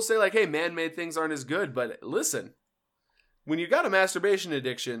know people say, like, hey, man-made things aren't as good, but listen, when you got a masturbation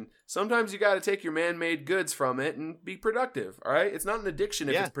addiction, sometimes you got to take your man-made goods from it and be productive, all right? It's not an addiction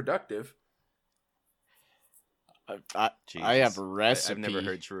if it's productive. I have a recipe. I've never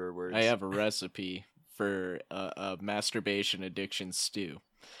heard truer words. I have a recipe for a masturbation addiction stew.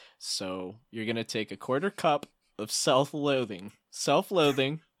 So you're going to take a quarter cup of self-loathing,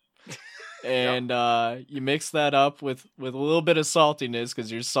 and you mix that up with a little bit of saltiness because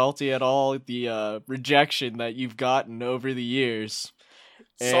you're salty at all the rejection that you've gotten over the years.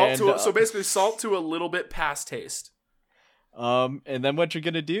 So basically salt to a little bit past taste. And then what you're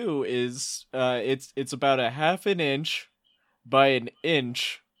gonna do is it's about a half an inch by an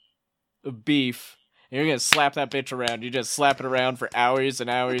inch of beef. And you're gonna slap that bitch around. You just slap it around for hours and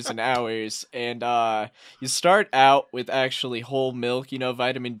hours and hours. And you start out with actually whole milk, you know,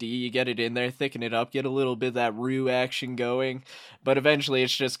 vitamin D. You get it in there, thicken it up, get a little bit of that roux action going. But eventually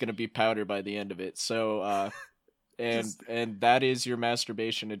it's just gonna be powder by the end of it. So and that is your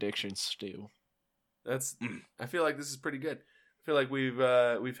masturbation addiction stew. I feel like this is pretty good. I feel like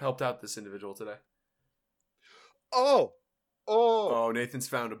we've helped out this individual today. Oh, Nathan's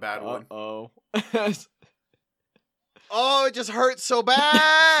found a bad one. Oh, it just hurts so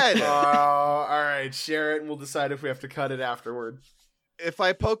bad. All right, share it, and we'll decide if we have to cut it afterward. If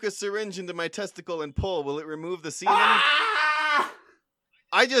I poke a syringe into my testicle and pull, will it remove the semen? Ah!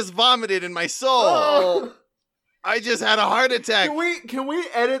 I just vomited in my soul. Oh! I just had a heart attack. Can we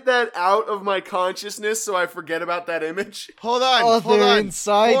edit that out of my consciousness so I forget about that image? Hold on.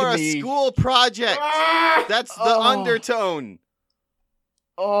 Inside For me. a school project. Ah! That's the undertone.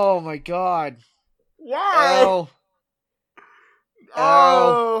 Oh my god. Why?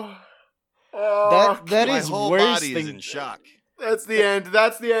 Oh. That My is whole worse body is than in shock. That's the end.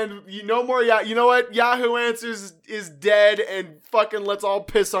 No more. You know what? Yahoo Answers is dead, and fucking let's all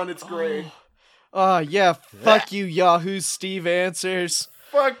piss on its grave. Yeah, fuck you, Yahoo Steve Answers.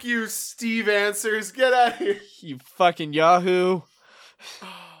 Fuck you, Steve Answers. Get out of here. You fucking Yahoo.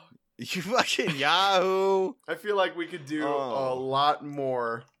 You fucking Yahoo. I feel like we could do a lot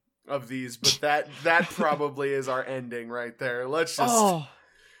more of these, but that probably is our ending right there. Let's just...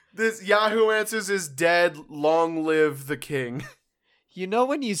 This Yahoo Answers is dead. Long live the king. You know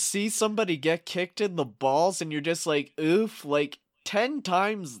when you see somebody get kicked in the balls and you're just like, oof, like 10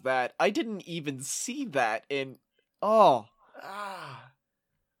 times that. I didn't even see that, and I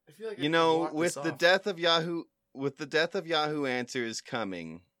feel like with the death of Yahoo Answers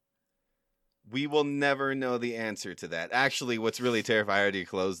coming, we will never know the answer to that. Actually, what's really terrifying, I already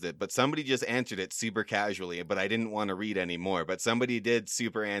closed it, but somebody just answered it super casually, but I didn't want to read anymore. But somebody did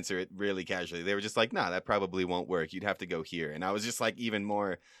super answer it really casually. They were just like, nah, that probably won't work. You'd have to go here. And I was just like even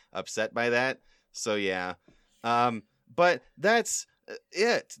more upset by that. So yeah. But that's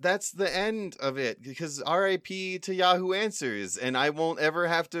it. That's the end of it, because RIP to Yahoo Answers, and I won't ever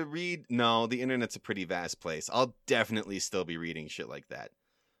have to read. No, the internet's a pretty vast place. I'll definitely still be reading shit like that.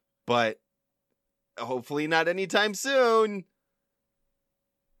 But hopefully not anytime soon.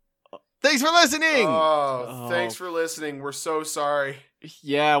 Thanks for listening. Thanks for listening. We're so sorry.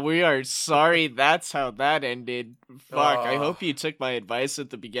 Yeah, we are sorry. That's how that ended. Fuck, I hope you took my advice at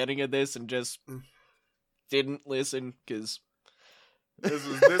the beginning of this and just didn't listen, because it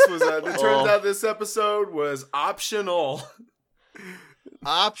turns out this episode was optional.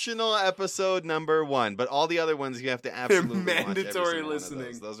 Optional episode number 1, but all the other ones you have to absolutely watch every mandatory single one of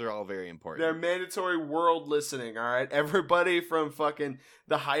listening. Those are all very important. They're mandatory world listening, all right? Everybody from fucking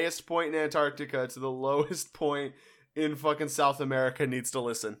the highest point in Antarctica to the lowest point in fucking South America needs to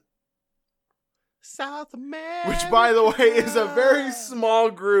listen. South America. Which, by the way, is a very small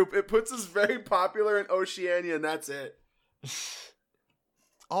group. It puts us very popular in Oceania, and that's it.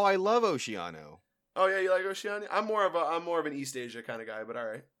 Oh, I love Oceano. Oh yeah, you like Oceania? I'm more of an East Asia kind of guy, but all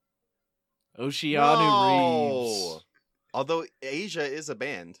right. Oceano Reeves. Although Asia is a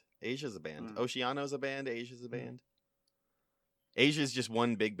band. Asia's a band. Mm. Oceano's a band. Asia's a band. Asia's just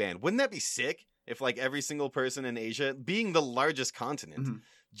one big band. Wouldn't that be sick if like every single person in Asia, being the largest continent, Mhm.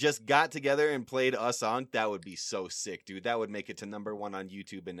 just got together and played a song? That would be so sick, dude. That would make it to number 1 on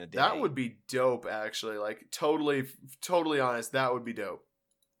YouTube in a day. That would be dope, actually. Like, totally honest, that would be dope.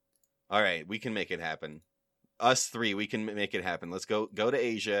 All right, we can make it happen. Us 3, we can make it happen. Let's go to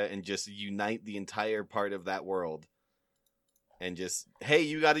Asia and just unite the entire part of that world. And just, hey,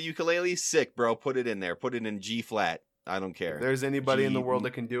 you got a ukulele? Sick, bro. Put it in there. Put it in G flat. I don't care. If there's anybody in the G- world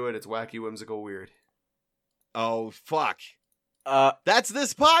that can do it, it's Wacky, Whimsical, Weird. Oh, fuck. Uh, That's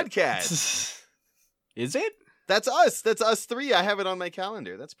this podcast. is it? That's us. That's us 3. I have it on my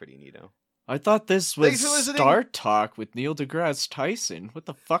calendar. That's pretty neato. I thought this Thanks was for listening. Star Talk with Neil deGrasse Tyson. What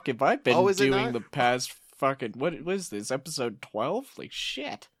the fuck have I been Oh, is it doing not? the past fucking... What was this, episode 12? Like,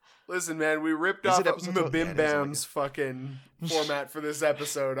 shit. Listen, man, we ripped Is off it episode 12? Mabim Yeah, it is, Bam's fucking format for this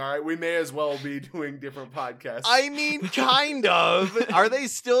episode, all right? We may as well be doing different podcasts. I mean, kind of. Are they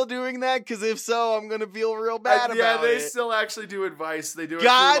still doing that? Because if so, I'm going to feel real bad about yeah, they it. still actually do advice. They do it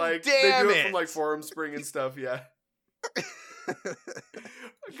God through, like, they damn do it it. from like Forum Spring and stuff, yeah.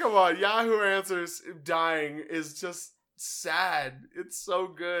 Come on, Yahoo Answers dying is just sad. It's so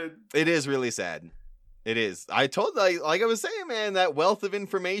good. It is really sad. It is. I told, like I was saying, man, that wealth of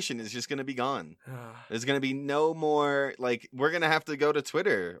information is just going to be gone. There's going to be no more, like, we're going to have to go to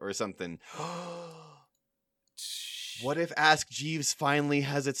Twitter or something. What if Ask Jeeves finally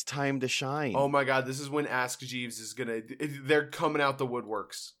has its time to shine? Oh my god, this is when Ask Jeeves is gonna... They're coming out the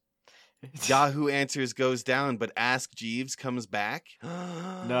woodworks. Yahoo Answers goes down, but Ask Jeeves comes back?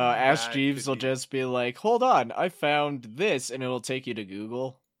 No, Ask that Jeeves could will be- just be like, hold on, I found this, and it'll take you to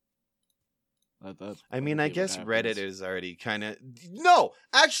Google. I mean, I would be what guess Reddit happens. is already kind of... No,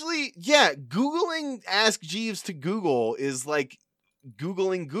 actually, yeah, Googling Ask Jeeves to Google is like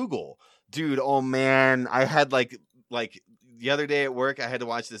Googling Google. Dude, oh man, I had like the other day at work, I had to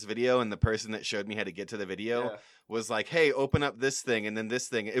watch this video, and the person that showed me how to get to the video Yeah. was like, hey, open up this thing and then this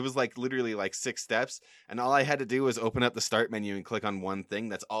thing. It was like literally like 6 steps, and all I had to do was open up the start menu and click on one thing.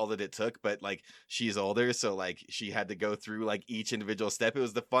 That's all that it took. But like, she's older, so like she had to go through like each individual step. It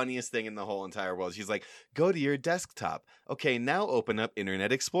was the funniest thing in the whole entire world. She's like, go to your desktop. Okay, now open up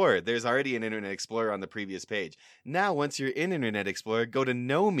Internet Explorer. There's already an Internet Explorer on the previous page. Now, once you're in Internet Explorer, go to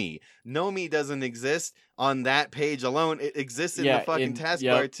Know Me. Know Me doesn't exist on that page alone. It exists in Yeah, the fucking in-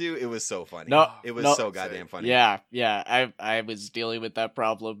 taskbar yep. too. It was so funny. No, It was no. so goddamn funny. Yeah, I was dealing with that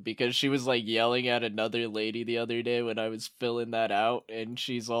problem because she was like yelling at another lady the other day when I was filling that out, and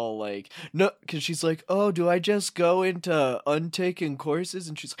she's all like, no, because she's like, oh, do I just go into untaken courses?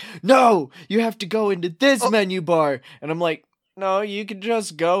 And she's like, no, you have to go into this menu bar. And I'm like, no, you can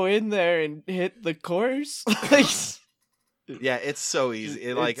just go in there and hit the course. Like, Yeah, it's so easy.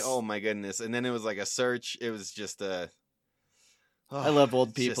 It, like, It's- oh my goodness. And then it was like a search. It was just a... I love old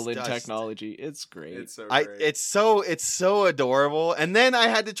it's just people in dust. technology. It's great. It's so I great. it's so adorable. And then I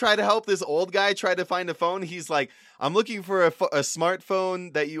had to try to help this old guy try to find a phone. He's like, I'm looking for a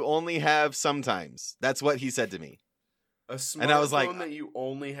smartphone that you only have sometimes. That's what he said to me. a smartphone and I was like- that you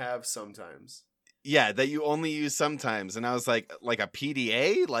only have sometimes. Yeah, that you only use sometimes. And I was like a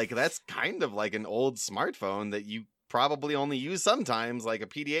PDA? Like, that's kind of like an old smartphone that you probably only use sometimes, like a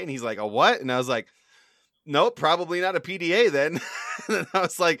PDA. And he's like, a what? And I was like, nope, probably not a PDA then. And I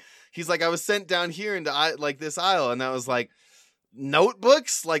was like, he's like, I was sent down here into like this aisle. And I was like,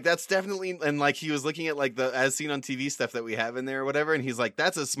 notebooks? Like, that's definitely... And like, he was looking at like the as seen on TV stuff that we have in there or whatever. And he's like,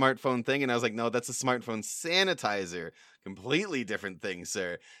 that's a smartphone thing. And I was like, no, that's a smartphone sanitizer. Completely different thing,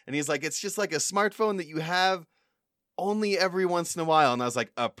 sir. And he's like, it's just like a smartphone that you have only every once in a while. And I was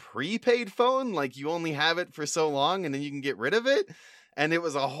like, a prepaid phone? Like, you only have it for so long and then you can get rid of it? And it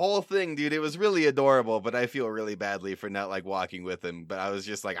was a whole thing, dude. It was really adorable, but I feel really badly for not like walking with him. But I was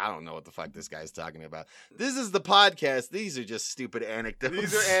just like, I don't know what the fuck this guy's talking about. This is the podcast. These are just stupid anecdotes.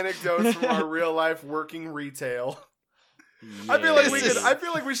 These are anecdotes from our real life working retail. I feel Yeah. like This is- I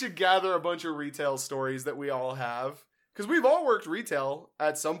feel like we should gather a bunch of retail stories that we all have Because we've all worked retail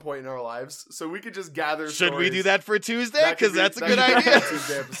at some point in our lives, so we could just gather. Should we do stories. that for Tuesday? That could Because be- that's a that good could be idea. a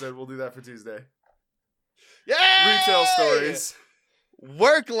Tuesday episode. We'll do that for Tuesday. Yeah. Retail stories.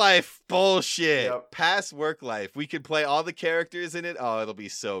 Work life bullshit. Yep. Past work life. We could play all the characters in it. Oh, it'll be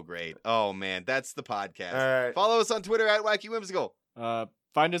so great. Oh man, that's the podcast. All right. Follow us on Twitter at Wacky Whimsical.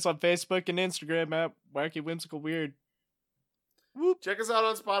 Find us on Facebook and Instagram at Wacky Whimsical Weird. Check us out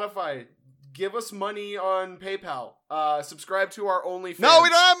on Spotify. Give us money on PayPal. Subscribe to our OnlyFans. No, we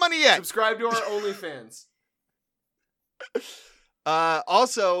don't have money yet. Subscribe to our OnlyFans.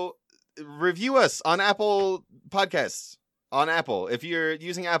 Also, review us on Apple Podcasts. On Apple. If you're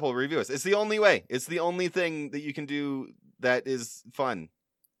using Apple, review us. It's the only way. It's the only thing that you can do that is fun.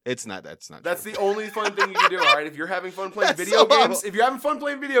 It's not. That's not. That's true. the only fun thing you can do, all right? If you're having fun playing That's video so games, awful. if you're having fun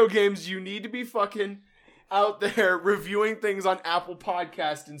playing video games, you need to be fucking out there reviewing things on Apple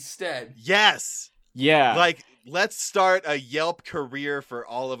Podcast instead. Yes. Yeah. Like, let's start a Yelp career for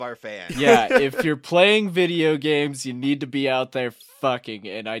all of our fans. Yeah, if you're playing video games, you need to be out there fucking,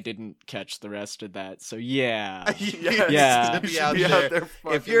 and I didn't catch the rest of that. So yeah. Yes, Yeah. you To be should out be there. out there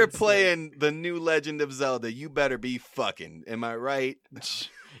fucking If you're instead. playing the new Legend of Zelda, you better be fucking. Am I right?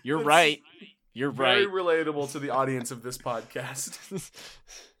 You're That's right. You're very right. relatable to the audience of this podcast.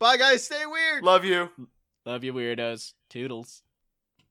 Bye, guys. Stay weird. Love you. Love you, weirdos. Toodles.